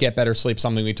how to get better sleep,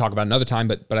 something we talk about another time,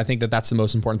 but I think that's the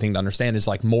most important thing to understand is,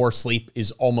 like, more sleep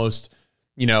is almost,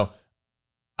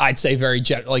 I'd say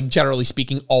generally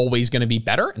speaking, always going to be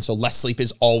better. And so less sleep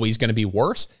is always going to be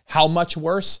worse. How much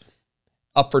worse?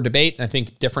 Up for debate. And I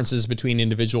think differences between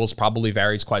individuals probably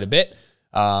varies quite a bit.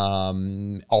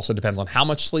 Also depends on how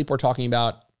much sleep we're talking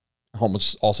about.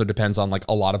 Which also depends on, like,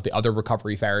 a lot of the other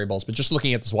recovery variables, but just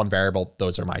looking at this one variable,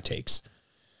 those are my takes.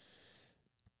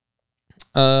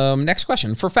 Next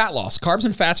question. For fat loss, carbs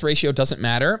and fats ratio doesn't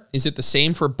matter. Is it the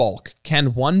same for bulk?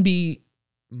 Can one be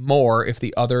more if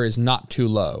the other is not too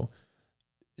low?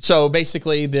 So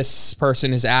basically this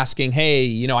person is asking,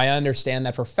 hey, I understand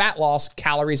that for fat loss,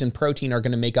 calories and protein are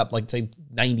going to make up, like, say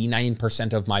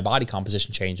 99% of my body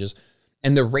composition changes.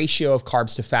 And the ratio of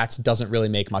carbs to fats doesn't really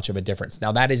make much of a difference.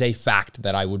 Now, that is a fact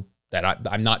that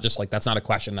I'm not just like, that's not a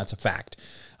question, that's a fact.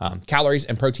 Calories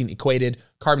and protein equated,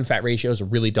 carb and fat ratios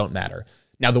really don't matter.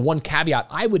 Now, the one caveat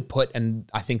I would put, and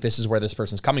I think this is where this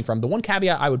person's coming from, the one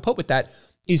caveat I would put with that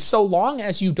is so long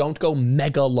as you don't go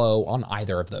mega low on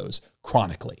either of those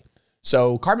chronically.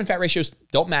 So carb and fat ratios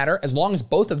don't matter as long as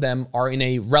both of them are in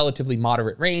a relatively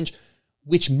moderate range,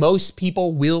 which most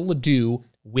people will do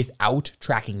without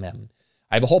tracking them.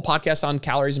 I have a whole podcast on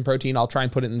calories and protein. I'll try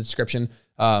and put it in the description.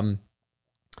 But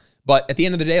at the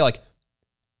end of the day, like,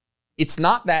 it's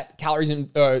not that calories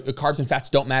and carbs and fats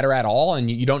don't matter at all,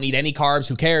 and you don't need any carbs,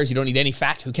 who cares? You don't need any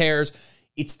fat, who cares?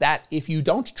 It's that if you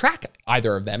don't track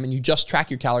either of them and you just track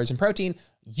your calories and protein,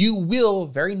 you will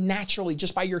very naturally,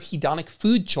 just by your hedonic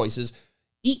food choices,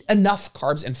 eat enough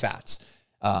carbs and fats.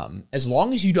 As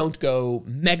long as you don't go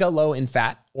mega low in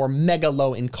fat or mega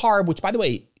low in carb, which, by the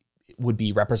way, would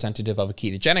be representative of a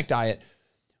ketogenic diet,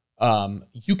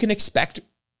 you can expect,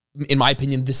 in my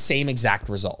opinion, the same exact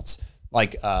results.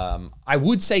 Like, I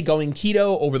would say going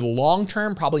keto over the long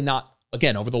term, probably not,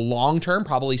 again, over the long term,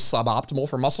 probably suboptimal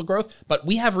for muscle growth, but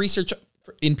we have research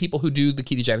in people who do the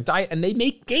ketogenic diet and they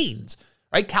make gains,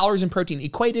 right? Calories and protein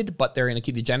equated, but they're in a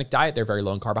ketogenic diet. They're very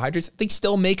low in carbohydrates. They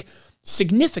still make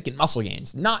significant muscle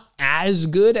gains, not as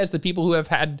good as the people who have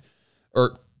had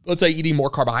or let's say eating more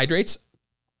carbohydrates,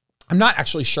 I'm not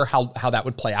actually sure how that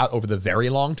would play out over the very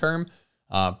long term.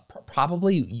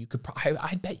 Probably you could,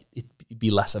 I bet it'd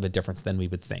be less of a difference than we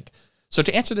would think. So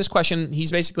to answer this question,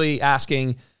 he's basically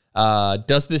asking,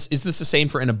 is this the same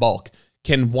for in a bulk?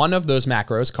 Can one of those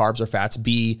macros, carbs or fats,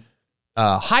 be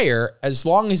higher as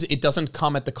long as it doesn't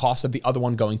come at the cost of the other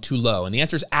one going too low? And the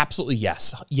answer is absolutely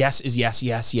yes. Yes is yes,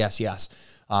 yes, yes,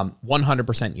 yes.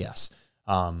 100% yes.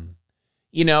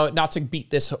 Not to beat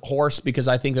this horse, because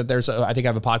I think that I think I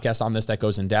have a podcast on this that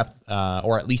goes in depth,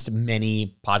 or at least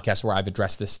many podcasts where I've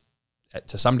addressed this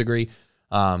to some degree.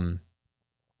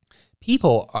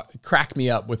 People crack me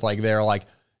up with they're like,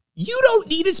 you don't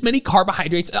need as many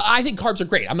carbohydrates. I think carbs are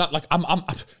great.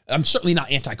 I'm certainly not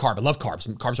anti-carb. I love carbs.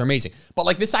 Carbs are amazing.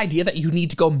 But this idea that you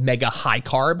need to go mega high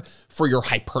carb for your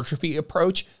hypertrophy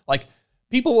approach,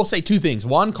 people will say two things.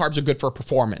 One, carbs are good for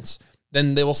performance.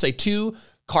 Then they will say two,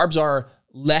 carbs are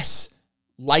less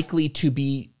likely to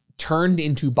be turned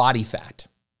into body fat,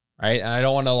 right? And I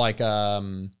don't want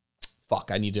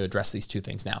to I need to address these two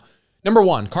things now. Number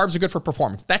one, carbs are good for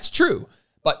performance. That's true.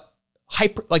 But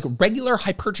regular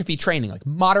hypertrophy training,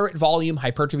 moderate volume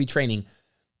hypertrophy training,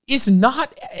 is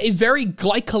not a very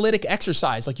glycolytic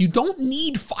exercise. You don't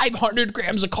need 500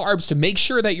 grams of carbs to make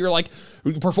sure that you're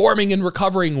performing and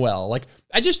recovering well.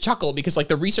 I just chuckle because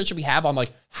the research that we have on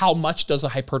how much does a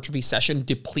hypertrophy session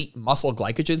deplete muscle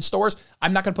glycogen stores.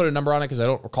 I'm not going to put a number on it because I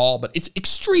don't recall, but it's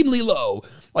extremely low.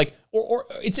 Or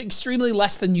it's extremely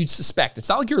less than you'd suspect. It's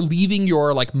not like you're leaving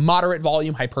your moderate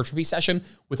volume hypertrophy session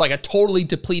with a totally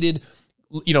depleted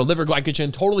liver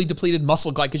glycogen, totally depleted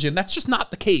muscle glycogen. That's just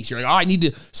not the case. You're I need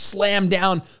to slam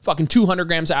down fucking 200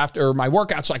 grams after my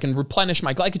workout so I can replenish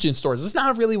my glycogen stores. That's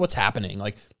not really what's happening.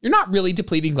 You're not really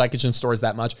depleting glycogen stores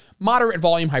that much. Moderate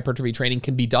volume hypertrophy training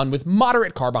can be done with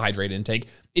moderate carbohydrate intake.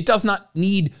 It does not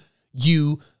need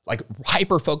you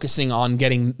hyper focusing on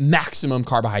getting maximum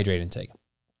carbohydrate intake.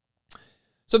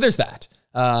 So there's that.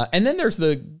 And then there's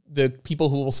the people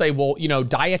who will say, well,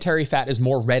 dietary fat is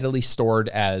more readily stored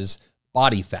as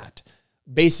body fat.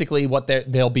 Basically, what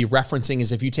they'll be referencing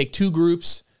is if you take two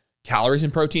groups, calories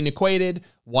and protein equated,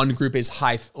 one group is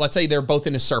high. Let's say they're both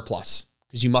in a surplus,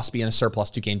 because you must be in a surplus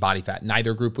to gain body fat.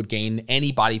 Neither group would gain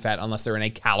any body fat unless they're in a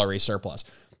calorie surplus.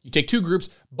 You take two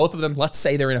groups, both of them, let's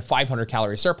say they're in a 500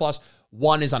 calorie surplus.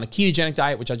 One is on a ketogenic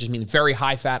diet, which I just mean very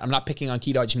high fat. I'm not picking on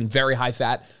keto, I just mean very high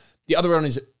fat. The other one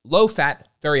is low fat,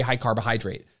 very high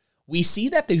carbohydrate. We see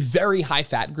that the very high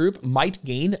fat group might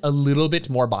gain a little bit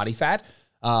more body fat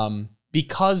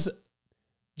because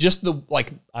just I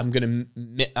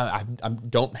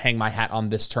don't hang my hat on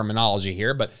this terminology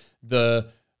here, but the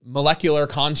molecular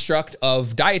construct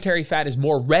of dietary fat is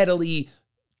more readily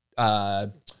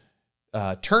turned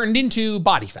into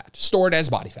body fat, stored as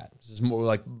body fat. This is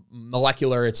more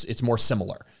molecular, it's more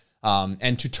similar.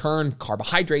 And to turn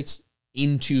carbohydrates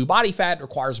into body fat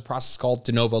requires a process called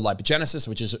de novo lipogenesis,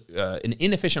 which is an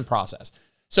inefficient process.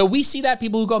 So we see that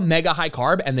people who go mega high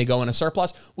carb and they go in a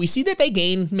surplus, we see that they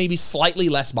gain maybe slightly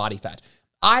less body fat.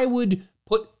 I would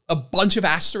put a bunch of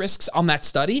asterisks on that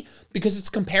study because it's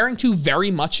comparing two very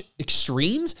much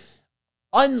extremes.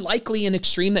 Unlikely an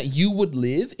extreme that you would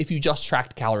live if you just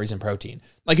tracked calories and protein.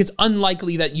 It's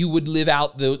unlikely that you would live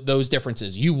out those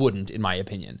differences. You wouldn't, in my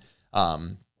opinion.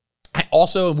 I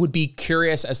also would be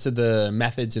curious as to the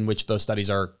methods in which those studies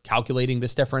are calculating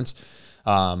this difference.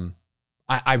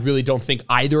 I really don't think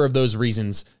either of those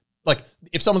reasons,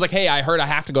 if someone's hey, I heard I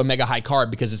have to go mega high carb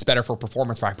because it's better for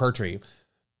performance for hypertrophy,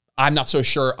 I'm not so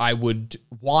sure I would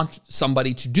want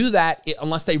somebody to do that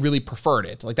unless they really preferred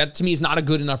it. That to me is not a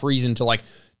good enough reason to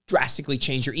drastically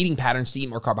change your eating patterns to eat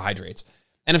more carbohydrates.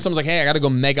 And if someone's hey, I got to go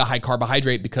mega high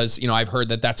carbohydrate because, I've heard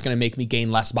that that's going to make me gain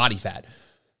less body fat.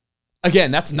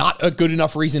 Again, that's not a good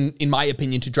enough reason, in my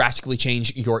opinion, to drastically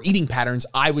change your eating patterns.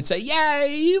 I would say, yeah,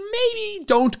 you maybe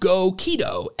don't go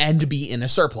keto and be in a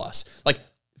surplus.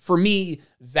 For me,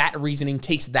 that reasoning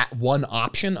takes that one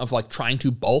option of trying to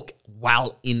bulk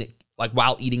while eating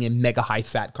a mega high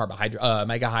fat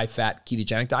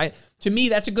ketogenic diet. To me,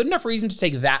 that's a good enough reason to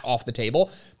take that off the table.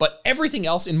 But everything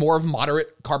else in more of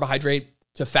moderate carbohydrate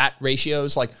to fat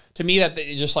ratios, to me, that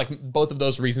just both of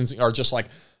those reasons are just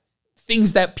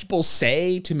things that people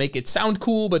say to make it sound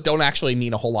cool, but don't actually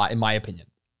mean a whole lot, in my opinion.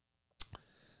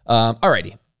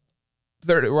 Alrighty.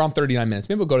 We're on 39 minutes.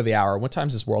 Maybe we'll go to the hour. What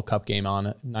time's this World Cup game on?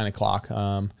 At 9 o'clock.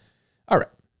 All right.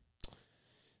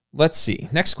 Let's see.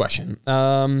 Next question.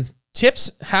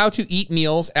 Tips how to eat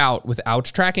meals out without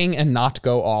tracking and not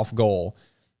go off goal.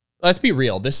 Let's be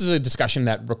real. This is a discussion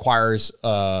that requires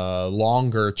a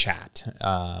longer chat.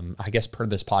 I guess per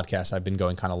this podcast, I've been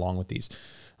going kind of long with these.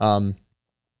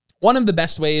 One of the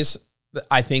best ways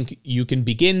I think you can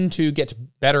begin to get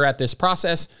better at this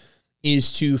process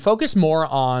is to focus more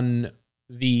on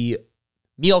the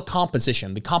meal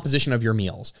composition, the composition of your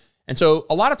meals. And so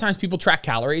a lot of times people track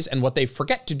calories, and what they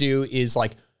forget to do is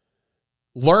like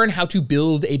learn how to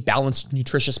build a balanced,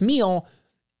 nutritious meal,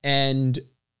 and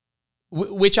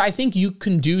which I think you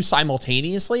can do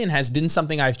simultaneously, and has been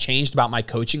something I've changed about my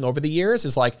coaching over the years,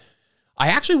 is like, I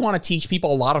actually want to teach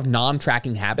people a lot of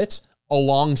non-tracking habits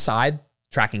alongside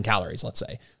tracking calories, let's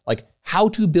say. Like how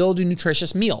to build a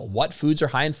nutritious meal, what foods are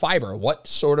high in fiber, what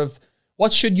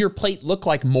should your plate look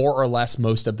like more or less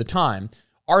most of the time?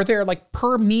 Are there like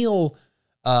per meal,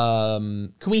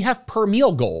 can we have per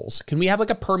meal goals? Can we have like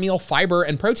a per meal fiber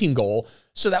and protein goal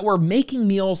so that we're making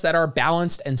meals that are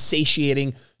balanced and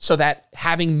satiating, so that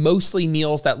having mostly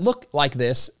meals that look like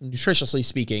this, nutritiously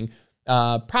speaking,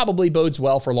 probably bodes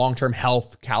well for long-term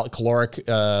health, caloric,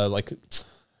 like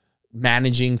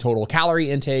managing total calorie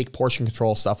intake, portion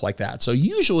control, stuff like that. So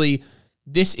usually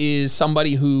this is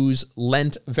somebody who's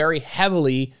lent very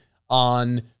heavily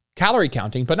on calorie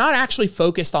counting, but not actually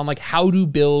focused on like how to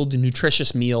build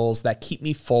nutritious meals that keep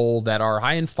me full, that are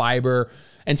high in fiber.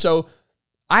 And so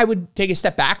I would take a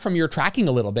step back from your tracking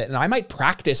a little bit, and I might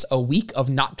practice a week of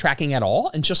not tracking at all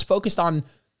and just focused on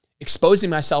exposing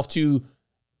myself to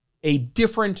a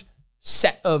different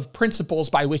set of principles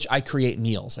by which I create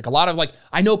meals. Like a lot of like,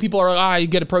 I know people are like, I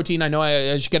get a protein, I know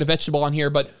I should get a vegetable on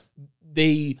here, but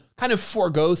they kind of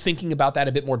forego thinking about that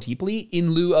a bit more deeply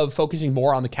in lieu of focusing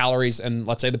more on the calories and,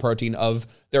 let's say, the protein of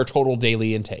their total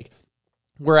daily intake.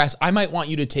 Whereas I might want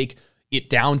you to take it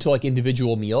down to like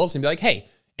individual meals and be like, hey,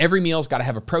 every meal's got to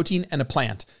have a protein and a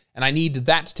plant, and I need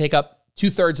that to take up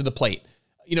 2/3 of the plate.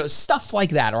 Stuff like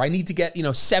that. Or I need to get,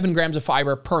 7 grams of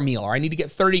fiber per meal, or I need to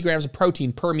get 30 grams of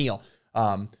protein per meal.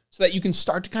 So that you can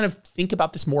start to kind of think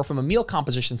about this more from a meal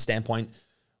composition standpoint.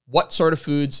 What sort of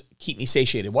foods keep me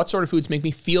satiated? What sort of foods make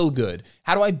me feel good?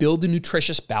 How do I build a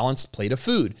nutritious, balanced plate of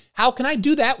food? How can I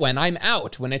do that when I'm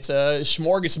out, when it's a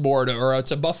smorgasbord or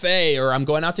it's a buffet or I'm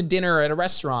going out to dinner at a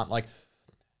restaurant? Like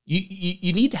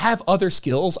you need to have other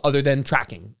skills other than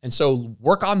tracking. And so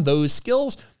work on those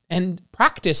skills and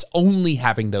practice only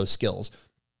having those skills.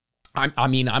 I'm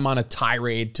on a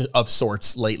tirade of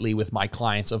sorts lately with my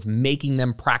clients of making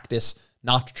them practice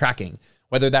not tracking.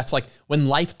 Whether that's like when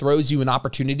life throws you an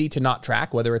opportunity to not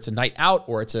track, whether it's a night out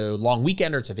or it's a long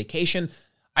weekend or it's a vacation,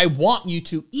 I want you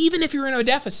to, even if you're in a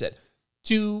deficit,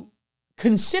 to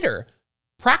consider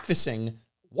practicing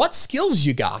what skills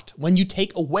you got when you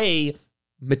take away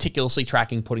meticulously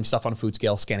tracking, putting stuff on a food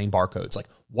scale, scanning barcodes. Like,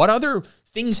 what other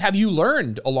things have you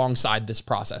learned alongside this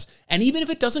process? And even if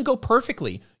it doesn't go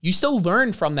perfectly, you still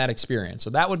learn from that experience.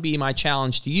 So that would be my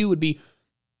challenge to you, would be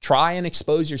try and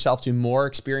expose yourself to more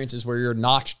experiences where you're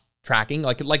not tracking.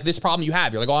 Like this problem you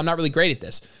have. You're like, oh, I'm not really great at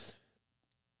this.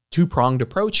 Two-pronged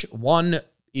approach. One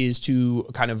is to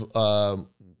kind of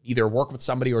either work with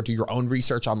somebody or do your own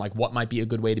research on like what might be a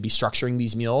good way to be structuring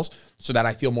these meals so that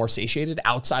I feel more satiated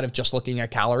outside of just looking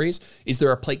at calories. Is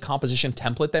there a plate composition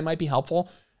template that might be helpful?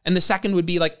 And the second would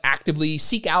be like actively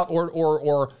seek out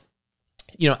or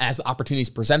as the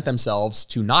opportunities present themselves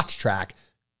to not track,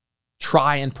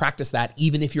 try and practice that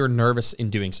even if you're nervous in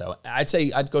doing so. I'd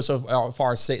say I'd go so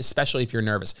far as say, especially if you're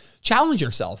nervous, challenge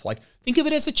yourself. Like think of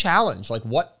it as a challenge. Like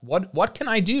what can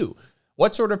I do?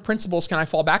 What sort of principles can I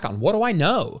fall back on? What do I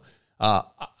know?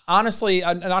 Honestly,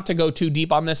 not to go too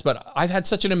deep on this, but I've had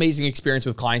such an amazing experience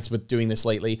with clients with doing this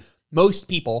lately. Most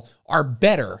people are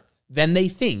better than they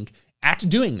think at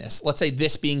doing this. Let's say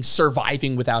this being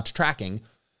surviving without tracking.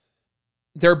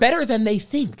 They're better than they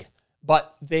think,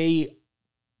 but they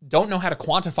don't know how to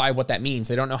quantify what that means.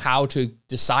 They don't know how to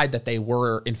decide that they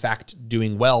were, in fact,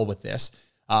 doing well with this.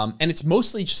 And it's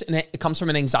mostly just, it comes from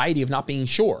an anxiety of not being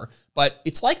sure. But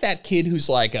it's like that kid who's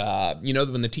like,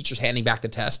 when the teacher's handing back the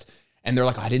test and they're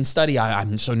like, I didn't study.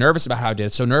 I'm so nervous about how I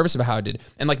did. So nervous about how I did.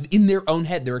 And like in their own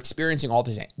head, they're experiencing all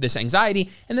this anxiety.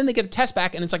 And then they get a test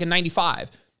back and it's like a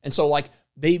 95. And so like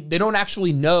they don't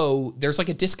actually know, there's like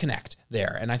a disconnect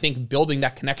there. And I think building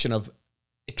that connection of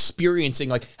experiencing,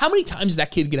 like how many times is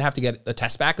that kid gonna have to get a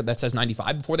test back that says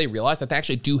 95 before they realize that they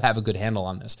actually do have a good handle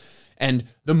on this? And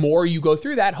the more you go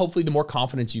through that, hopefully the more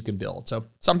confidence you can build. So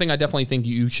something I definitely think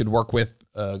you should work with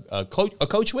a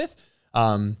coach with.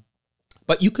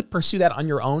 But you could pursue that on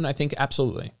your own, I think,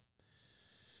 absolutely.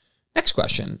 Next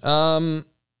question.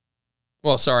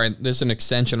 There's an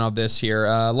extension of this here.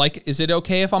 Is it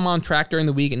okay if I'm on track during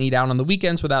the week and eat out on the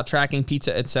weekends without tracking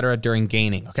pizza, etc. during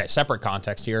gaining? Okay, separate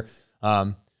context here.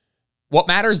 What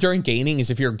matters during gaining is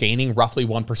if you're gaining roughly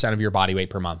 1% of your body weight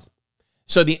per month.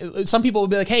 So some people will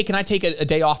be like, hey, can I take a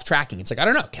day off tracking? It's like, I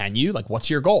don't know. Can you? Like, what's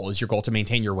your goal? Is your goal to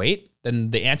maintain your weight?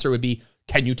 Then the answer would be,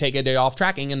 can you take a day off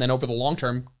tracking? And then over the long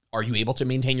term, are you able to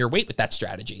maintain your weight with that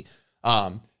strategy?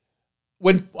 I'm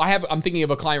thinking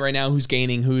of a client right now who's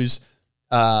gaining,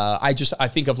 I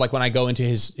think of like when I go into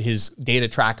his data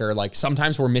tracker, like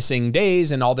sometimes we're missing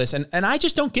days and all this. And I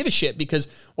just don't give a shit,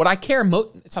 because what I care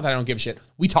it's not that I don't give a shit.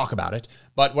 We talk about it.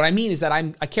 But what I mean is that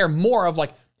I care more of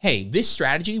like, hey, this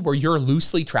strategy where you're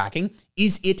loosely tracking,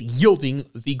 is it yielding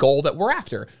the goal that we're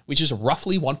after, which is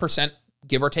roughly 1%,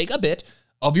 give or take a bit,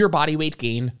 of your body weight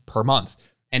gain per month.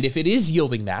 And if it is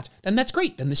yielding that, then that's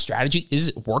great. Then the strategy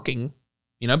is working,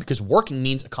 because working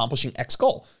means accomplishing X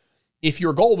goal. If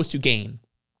your goal was to gain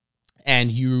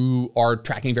and you are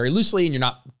tracking very loosely and you're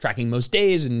not tracking most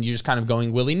days and you're just kind of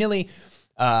going willy-nilly,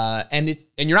 and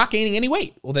you're not gaining any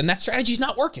weight, well, then that strategy is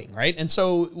not working, right? And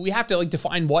so we have to like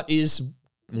define what is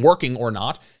working or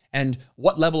not, and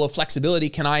what level of flexibility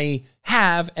can I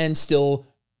have and still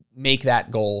make that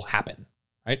goal happen,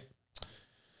 right?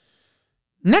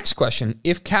 Next question.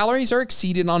 If calories are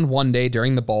exceeded on one day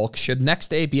during the bulk, should next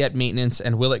day be at maintenance,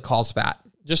 and will it cause fat?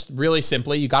 Just really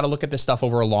simply, you got to look at this stuff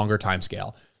over a longer time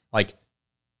scale. Like,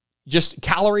 just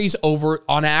calories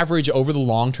on average over the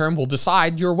long term will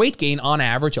decide your weight gain on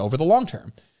average over the long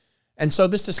term. And so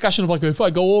this discussion of like, if I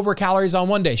go over calories on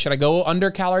one day, should I go under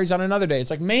calories on another day?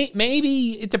 It's like,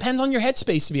 maybe it depends on your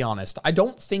headspace, to be honest. I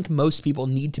don't think most people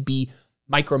need to be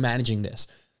micromanaging this.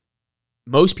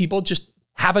 Most people just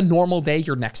have a normal day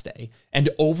your next day. And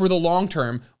over the long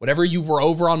term, whatever you were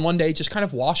over on one day just kind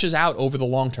of washes out over the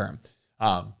long term.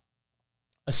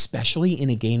 Especially in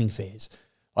a gaining phase.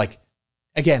 Like,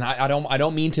 again, I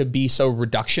don't mean to be so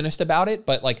reductionist about it,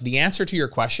 but like the answer to your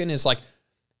question is like,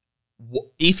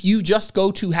 if you just go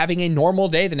to having a normal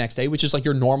day the next day, which is like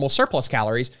your normal surplus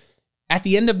calories, at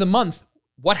the end of the month,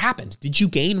 what happened? Did you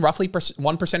gain roughly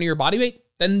 1% of your body weight?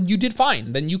 Then you did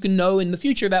fine. Then you can know in the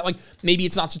future that like maybe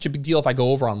it's not such a big deal if I go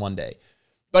over on one day.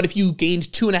 But if you gained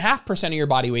 2.5% of your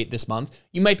body weight this month,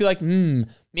 you might be like,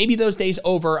 maybe those days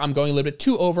over, I'm going a little bit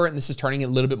too over, and this is turning it a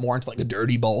little bit more into like a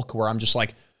dirty bulk where I'm just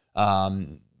like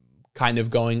kind of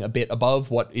going a bit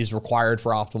above what is required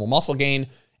for optimal muscle gain.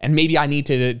 And maybe I need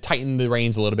to tighten the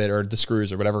reins a little bit, or the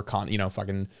screws, or whatever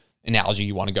fucking analogy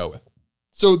you want to go with.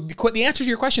 So the answer to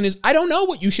your question is, I don't know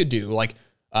what you should do. Like,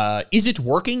 is it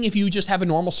working if you just have a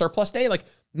normal surplus day? Like,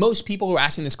 most people who are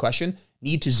asking this question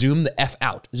need to zoom the F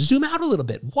out. Zoom out a little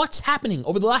bit. What's happening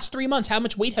over the last 3 months? How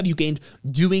much weight have you gained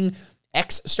doing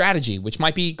X strategy, which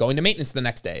might be going to maintenance the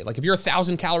next day? Like, if you're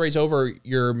 1,000 calories over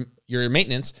your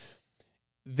maintenance,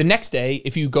 the next day,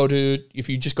 if you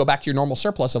just go back to your normal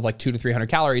surplus of like 200 to 300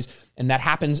 calories, and that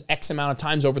happens X amount of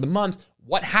times over the month,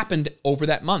 what happened over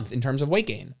that month in terms of weight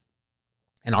gain?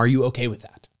 And are you okay with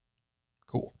that?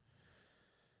 Cool.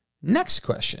 Next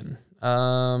question.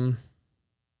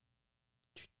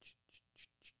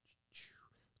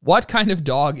 What kind of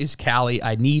dog is Callie?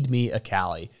 I need me a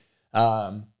Callie.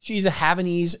 She's a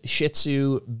Havanese Shih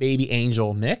Tzu baby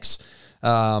angel mix.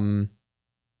 And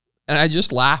I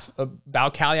just laugh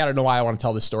about Callie. I don't know why I want to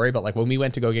tell this story, but like when we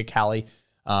went to go get Callie,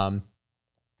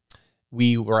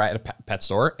 we were at a pet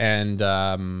store,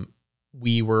 and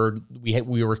we were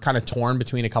kind of torn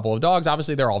between a couple of dogs.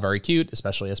 Obviously, they're all very cute,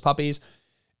 especially as puppies.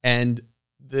 And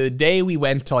the day we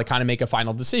went to like kind of make a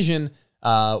final decision,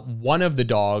 one of the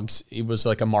dogs, it was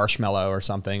like a marshmallow or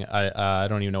something. I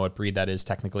don't even know what breed that is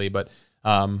technically, but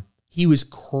he was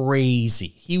crazy.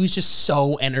 He was just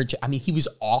so energetic. I mean, he was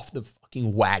off the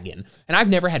fucking wagon. And I've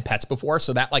never had pets before,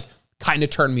 so that like kind of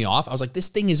turned me off. I was like, this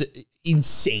thing is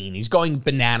insane. He's going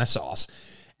banana sauce.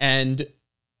 And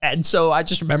so I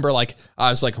just remember like, I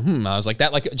was like, that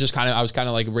like just kind of, I was kind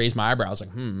of like raised my eyebrows like,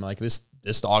 like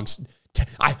this dog's,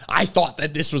 I thought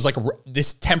that this was like,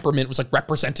 this temperament was like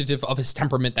representative of his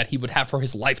temperament that he would have for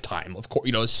his lifetime. Of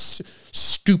course,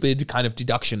 stupid kind of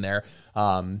deduction there.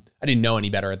 I didn't know any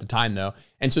better at the time though.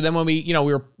 And so then when we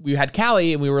had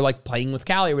Callie and we were like playing with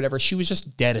Callie or whatever, she was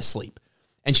just dead asleep.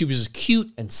 And she was just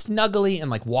cute and snuggly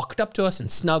and like walked up to us and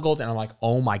snuggled. And I'm like,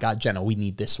 oh my God, Jenna, we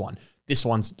need this one. This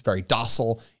one's very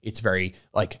docile. It's very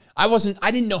like, I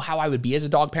didn't know how I would be as a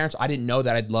dog parent. So I didn't know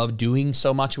that I'd love doing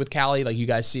so much with Callie. Like you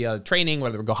guys see training,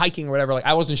 whether we go hiking or whatever. Like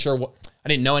I wasn't sure I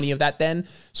didn't know any of that then.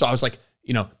 So I was like,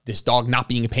 this dog not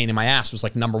being a pain in my ass was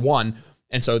like number one.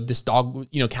 And so this dog,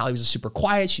 Callie was super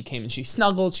quiet. She came and she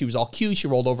snuggled. She was all cute. She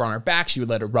rolled over on her back. She would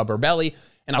let her rub her belly.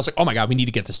 And I was like, oh my God, we need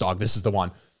to get this dog. This is the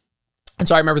one. And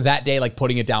so I remember that day, like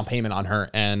putting a down payment on her.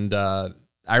 And I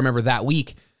remember that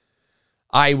week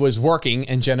I was working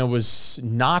and Jenna was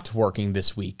not working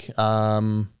this week.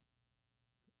 I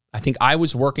I think I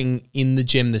was working in the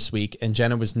gym this week and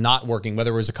Jenna was not working,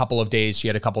 whether it was a couple of days, she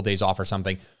had a couple of days off or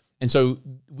something. And so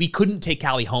we couldn't take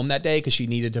Callie home that day because she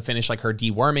needed to finish like her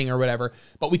deworming or whatever,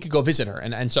 but we could go visit her.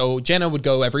 And so Jenna would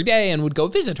go every day and would go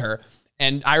visit her.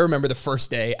 And I remember the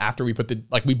first day after we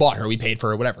we bought her, we paid for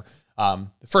her, whatever. The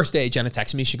first day Jenna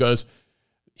texted me, she goes,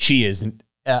 she is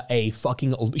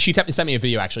she sent me a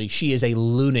video actually. She is a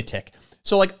lunatic.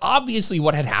 So like obviously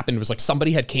what had happened was like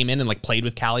somebody had came in and like played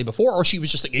with Callie before, or she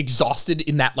was just like exhausted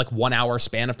in that like 1 hour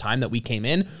span of time that we came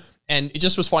in. And it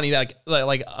just was funny that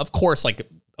like of course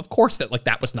that like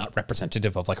that was not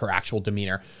representative of like her actual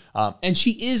demeanor. And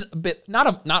she is a bit,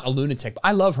 not a lunatic, but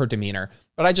I love her demeanor,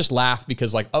 but I just laugh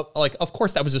because of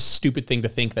course that was a stupid thing to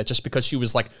think that just because she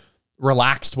was like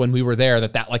relaxed when we were there,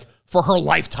 that like for her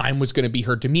lifetime was going to be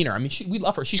her demeanor. I mean, we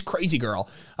love her. She's a crazy girl.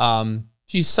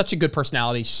 She's such a good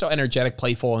personality. She's so energetic,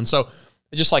 playful. And so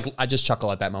I just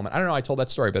chuckle at that moment. I don't know. I told that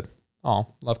story, but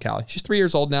love Callie. She's 3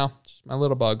 years old now. She's my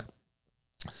little bug.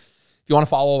 If you want to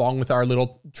follow along with our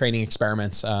little training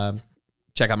experiments,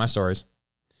 check out my stories.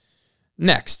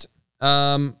 Next,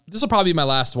 this will probably be my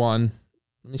last one.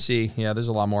 Let me see. Yeah, there's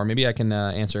a lot more. Maybe I can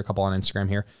answer a couple on Instagram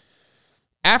here.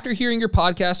 After hearing your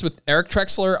podcast with Eric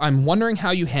Trexler, I'm wondering how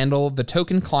you handle the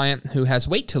token client who has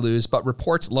weight to lose but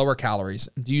reports lower calories.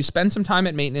 Do you spend some time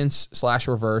at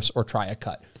maintenance/reverse or try a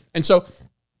cut? And so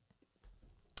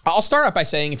I'll start out by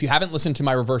saying, if you haven't listened to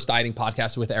my reverse dieting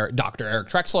podcast with Dr. Eric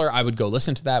Trexler, I would go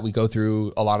listen to that. We go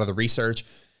through a lot of the research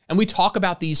and we talk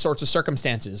about these sorts of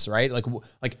circumstances, right?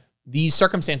 Like these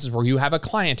circumstances where you have a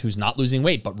client who's not losing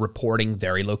weight, but reporting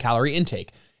very low calorie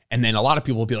intake. And then a lot of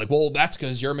people will be like, well, that's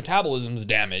because your metabolism's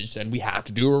damaged and we have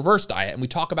to do a reverse diet. And we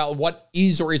talk about what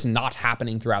is or is not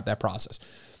happening throughout that process.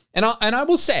 And I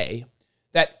will say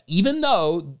that even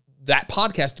though that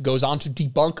podcast goes on to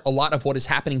debunk a lot of what is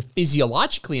happening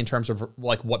physiologically in terms of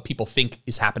like what people think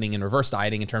is happening in reverse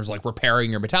dieting in terms of like repairing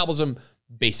your metabolism,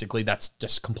 basically that's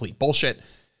just complete bullshit.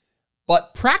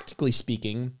 But practically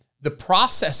speaking, the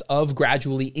process of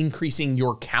gradually increasing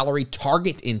your calorie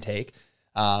target intake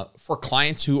for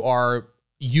clients who are,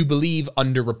 you believe,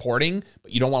 underreporting,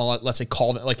 but you don't want to, let's say,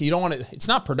 call it, like, you don't want to, it's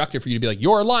not productive for you to be like,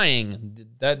 you're lying,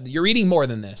 that you're eating more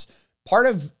than this. Part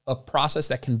of a process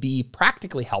that can be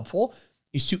practically helpful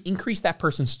is to increase that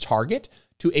person's target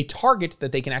to a target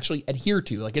that they can actually adhere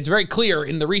to. Like, it's very clear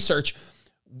in the research,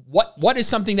 what is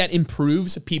something that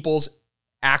improves people's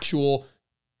actual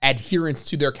adherence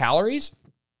to their calories?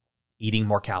 Eating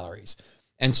more calories.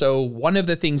 And so one of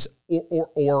the things,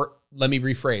 or let me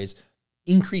rephrase,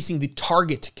 increasing the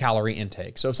target calorie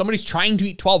intake. So if somebody's trying to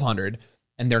eat 1,200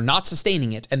 and they're not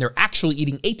sustaining it and they're actually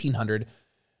eating 1,800,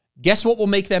 guess what will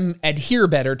make them adhere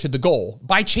better to the goal?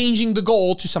 By changing the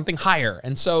goal to something higher.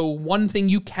 And so one thing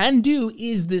you can do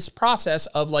is this process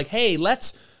of like, hey,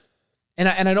 and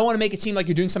I don't want to make it seem like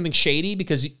you're doing something shady,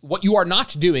 because what you are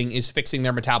not doing is fixing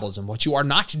their metabolism. What you are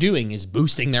not doing is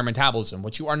boosting their metabolism.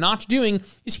 What you are not doing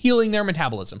is healing their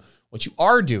metabolism. What you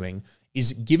are doing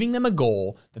is giving them a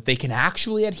goal that they can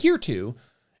actually adhere to,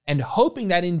 and hoping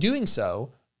that in doing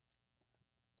so,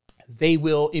 they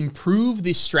will improve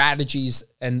the strategies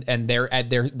and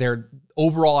their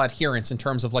overall adherence in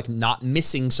terms of like not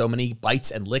missing so many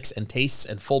bites and licks and tastes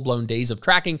and full-blown days of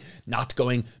tracking, not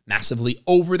going massively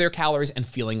over their calories and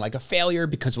feeling like a failure,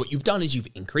 because what you've done is you've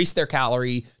increased their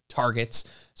calorie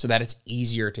targets so that it's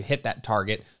easier to hit that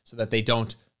target, so that they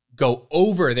don't go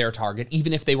over their target,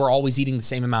 even if they were always eating the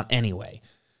same amount anyway.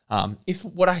 If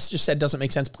what I just said doesn't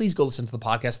make sense, please go listen to the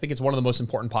podcast. I think it's one of the most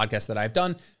important podcasts that I've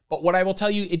done. But what I will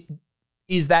tell you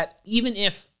is that even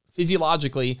if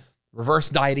physiologically reverse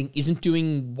dieting isn't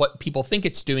doing what people think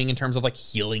it's doing in terms of like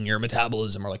healing your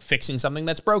metabolism or like fixing something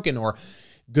that's broken or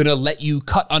gonna let you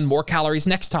cut on more calories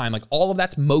next time, like all of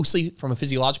that's mostly from a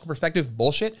physiological perspective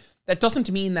bullshit. That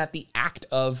doesn't mean that the act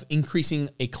of increasing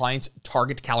a client's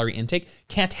target calorie intake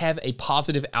can't have a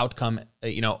positive outcome,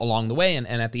 along the way and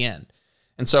at the end.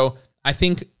 And so I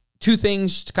think two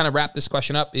things to kind of wrap this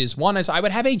question up is, one is I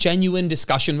would have a genuine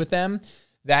discussion with them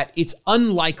that it's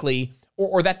unlikely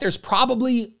or that there's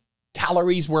probably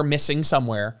calories we're missing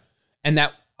somewhere, and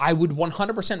that I would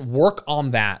 100% work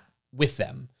on that with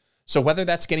them. So whether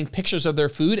that's getting pictures of their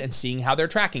food and seeing how they're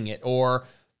tracking it, or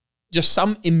just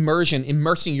some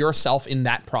immersing yourself in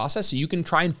that process so you can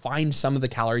try and find some of the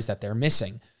calories that they're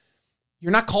missing.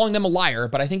 You're not calling them a liar,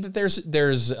 but I think that there's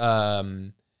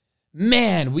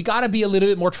we got to be a little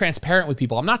bit more transparent with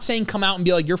people. I'm not saying come out and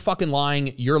be like, you're fucking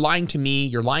lying. You're lying to me.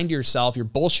 You're lying to yourself. You're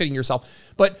bullshitting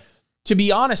yourself. But to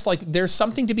be honest, like, there's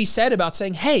something to be said about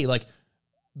saying, hey, like,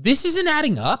 this isn't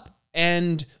adding up.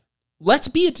 And let's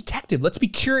be a detective. Let's be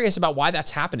curious about why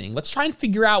that's happening. Let's try and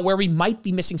figure out where we might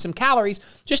be missing some calories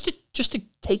just to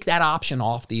take that option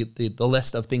off the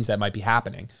list of things that might be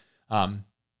happening.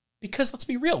 Because let's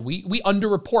be real, we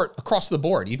underreport across the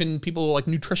board. Even people like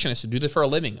nutritionists who do this for a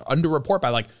living underreport by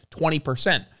like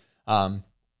 20%.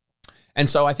 And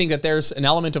so I think that there's an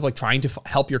element of like trying to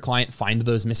help your client find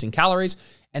those missing calories.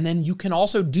 And then you can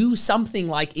also do something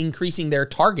like increasing their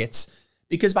targets,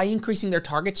 because by increasing their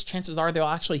targets, chances are they'll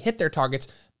actually hit their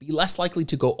targets, be less likely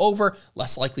to go over,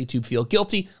 less likely to feel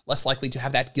guilty, less likely to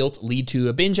have that guilt lead to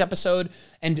a binge episode.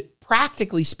 And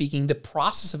practically speaking, the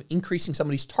process of increasing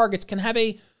somebody's targets can have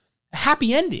a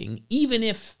happy ending, even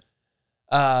if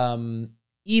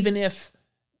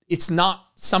it's not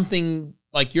something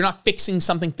like you're not fixing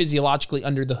something physiologically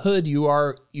under the hood. You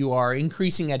are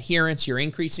increasing adherence. You're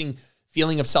increasing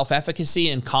feeling of self-efficacy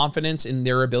and confidence in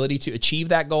their ability to achieve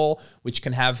that goal, which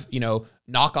can have,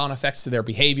 knock-on effects to their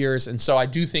behaviors. And so I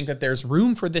do think that there's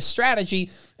room for this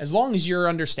strategy as long as you're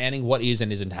understanding what is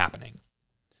and isn't happening.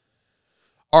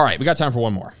 All right, we got time for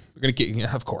one more. We're going to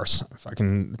get, of course, if I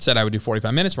said I would do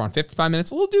 45 minutes, we're on 55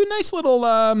 minutes. We'll do a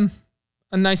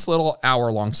nice little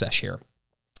hour-long sesh here.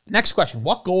 Next question.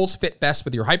 What goals fit best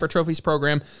with your hypertrophies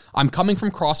program? I'm coming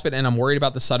from CrossFit and I'm worried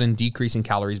about the sudden decrease in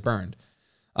calories burned.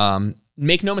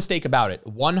 Make no mistake about it.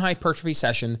 One hypertrophy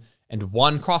session and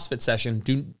one CrossFit session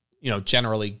do,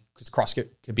 generally, because CrossFit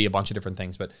could be a bunch of different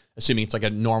things, but assuming it's like a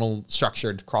normal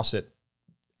structured CrossFit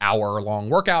hour-long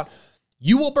workout,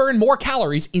 you will burn more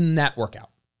calories in that workout.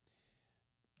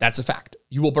 That's a fact.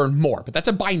 You will burn more, but that's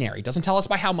a binary. It doesn't tell us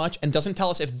by how much and doesn't tell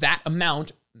us if that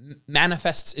amount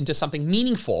manifests into something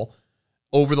meaningful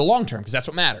over the long term, because that's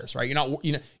what matters, right?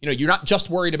 You're not just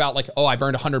worried about like, oh, I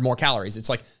burned 100 more calories. It's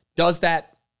like, does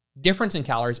that difference in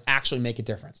calories actually make a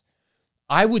difference?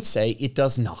 I would say it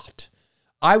does not.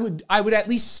 I would at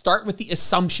least start with the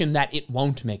assumption that it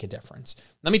won't make a difference.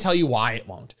 Let me tell you why it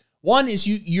won't. One is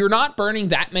you're not burning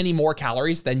that many more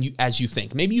calories as you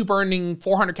think. Maybe you're burning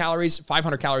 400 calories,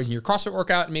 500 calories in your CrossFit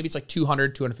workout, and maybe it's like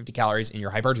 200, 250 calories in your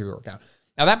hypertrophy workout.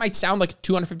 Now that might sound like a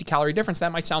 250 calorie difference.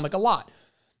 That might sound like a lot.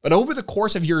 But over the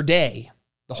course of your day,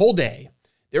 the whole day,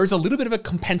 there is a little bit of a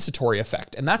compensatory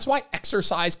effect. And that's why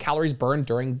exercise calories burned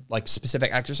during like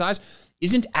specific exercise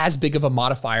isn't as big of a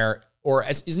modifier or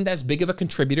isn't as big of a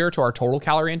contributor to our total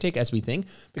calorie intake as we think,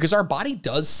 because our body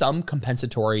does some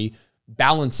compensatory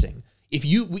balancing. If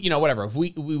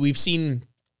we've seen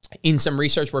in some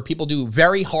research where people do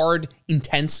very hard,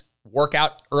 intense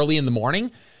workout early in the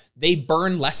morning, they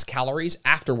burn less calories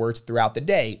afterwards throughout the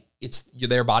day. It's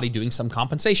their body doing some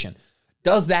compensation.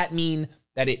 Does that mean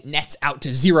that it nets out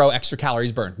to 0 extra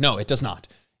calories burned? No, it does not.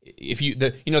 If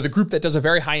the group that does a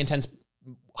very high intense,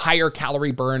 higher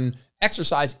calorie burn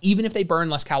exercise, even if they burn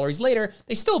less calories later,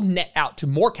 they still net out to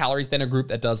more calories than a group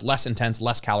that does less intense,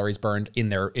 less calories burned in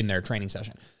their training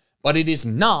session. But it is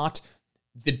not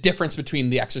the difference between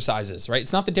the exercises, right?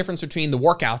 It's not the difference between the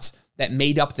workouts that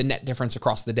made up the net difference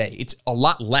across the day. It's a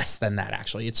lot less than that,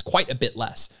 actually. It's quite a bit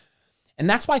less. And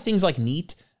that's why things like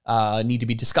NEAT need to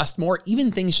be discussed more.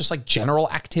 Even things just like general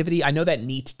activity. I know that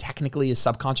NEAT technically is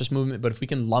subconscious movement, but if we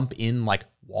can lump in like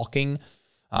walking,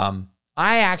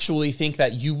 I actually think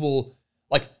that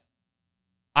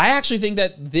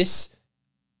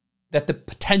that the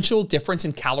potential difference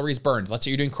in calories burned, let's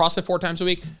say you're doing CrossFit 4 times a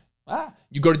week,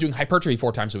 you go to doing hypertrophy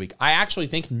 4 times a week. I actually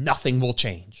think nothing will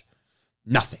change.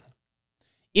 Nothing.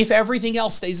 If everything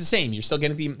else stays the same, you're still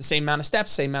getting the same amount of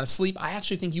steps, same amount of sleep, I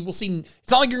actually think you will see,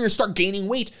 it's not like you're going to start gaining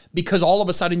weight because all of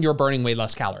a sudden you're burning way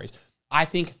less calories. I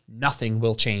think nothing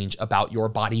will change about your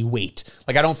body weight.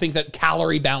 Like, I don't think that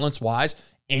calorie balance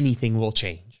wise, anything will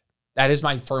change. That is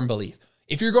my firm belief.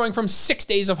 If you're going from 6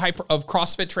 days of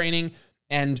CrossFit training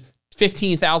and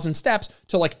 15,000 steps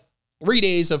to like 3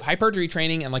 days of hypertrophy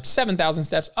training and like 7,000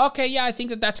 steps, okay, yeah, I think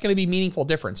that that's going to be a meaningful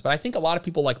difference. But I think a lot of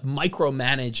people like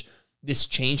micromanage this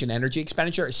change in energy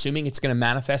expenditure, assuming it's going to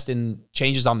manifest in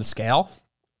changes on the scale.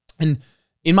 And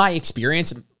in my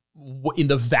experience, in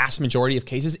the vast majority of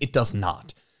cases, it does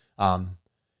not.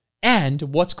 And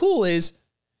what's cool is,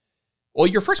 well,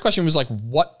 your first question was like,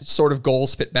 what sort of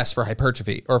goals fit best for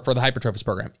hypertrophy or for the hypertrophies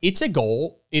program? It's a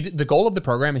goal. The goal of the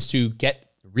program is to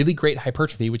get really great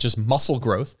hypertrophy, which is muscle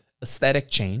growth, aesthetic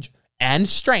change, and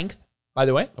strength. By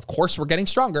the way, of course, we're getting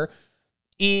stronger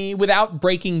without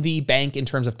breaking the bank in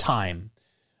terms of time.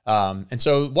 And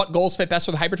so what goals fit best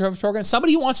for the hypertrophy program?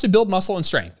 Somebody who wants to build muscle and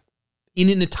strength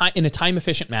in a time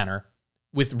efficient manner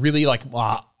with really like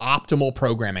optimal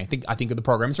programming. I think the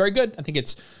program is very good. I think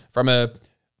it's from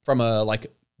a like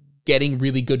getting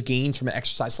really good gains from an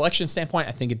exercise selection standpoint.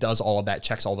 I think it does all of that,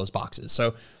 checks all those boxes.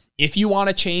 So If you want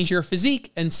to change your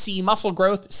physique and see muscle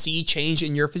growth, see change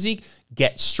in your physique,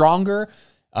 get stronger,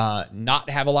 not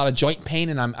have a lot of joint pain,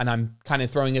 and I'm kind of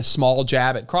throwing a small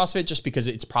jab at CrossFit just because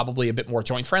it's probably a bit more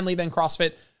joint friendly than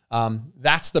CrossFit.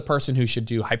 That's the person who should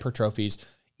do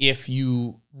hypertrophies. If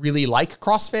you really like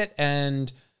CrossFit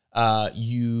and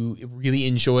you really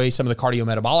enjoy some of the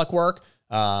cardiometabolic work,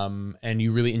 and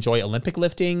you really enjoy Olympic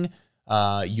lifting,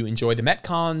 you enjoy the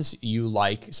Metcons, you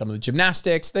like some of the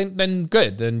gymnastics, then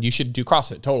good. Then you should do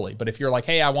CrossFit, totally. But if you're like,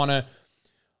 hey, I want to,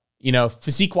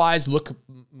 physique-wise, look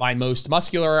my most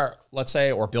muscular, let's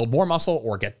say, or build more muscle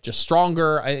or get just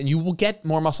stronger, and you will get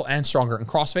more muscle and stronger in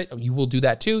CrossFit. You will do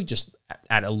that too, just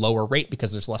at a lower rate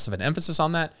because there's less of an emphasis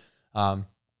on that.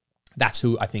 That's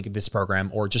who I think this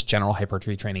program or just general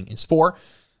hypertrophy training is for.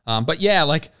 But yeah,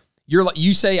 like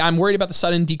you say, I'm worried about the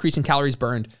sudden decrease in calories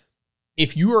burned.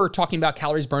 If you are talking about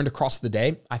calories burned across the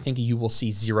day, I think you will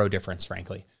see zero difference,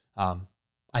 frankly.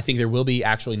 I think there will be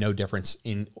actually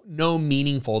no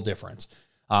meaningful difference.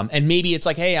 And maybe it's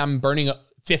like, hey, I'm burning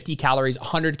 50 calories,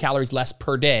 100 calories less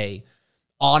per day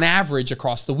on average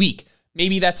across the week.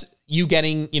 Maybe that's you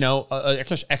getting, an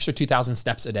extra 2,000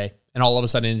 steps a day. And all of a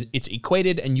sudden it's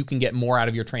equated and you can get more out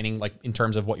of your training, like in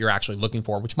terms of what you're actually looking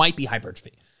for, which might be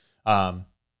hypertrophy.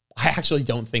 I actually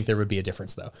don't think there would be a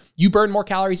difference though. You burn more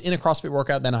calories in a CrossFit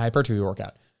workout than a hypertrophy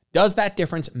workout. Does that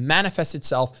difference manifest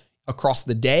itself across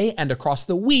the day and across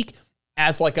the week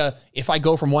as if I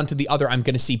go from one to the other, I'm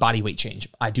going to see body weight change?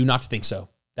 I do not think so.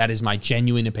 That is my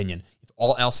genuine opinion. If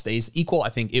all else stays equal, I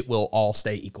think it will all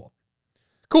stay equal.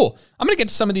 Cool. I'm going to get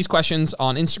to some of these questions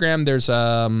on Instagram. There's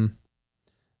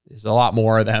a lot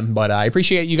more of them, but I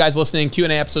appreciate you guys listening. Q&A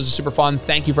episodes are super fun.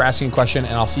 Thank you for asking a question,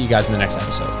 and I'll see you guys in the next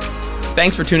episode.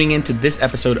 Thanks for tuning in to this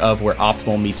episode of Where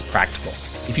Optimal Meets Practical.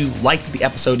 If you liked the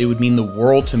episode, it would mean the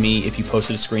world to me if you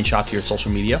posted a screenshot to your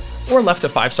social media or left a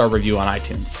 5-star review on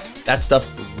iTunes. That stuff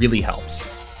really helps.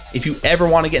 If you ever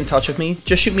want to get in touch with me,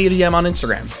 just shoot me a DM on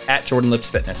Instagram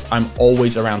 @JordanLipsFitness. I'm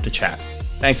always around to chat.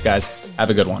 Thanks, guys. Have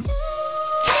a good one.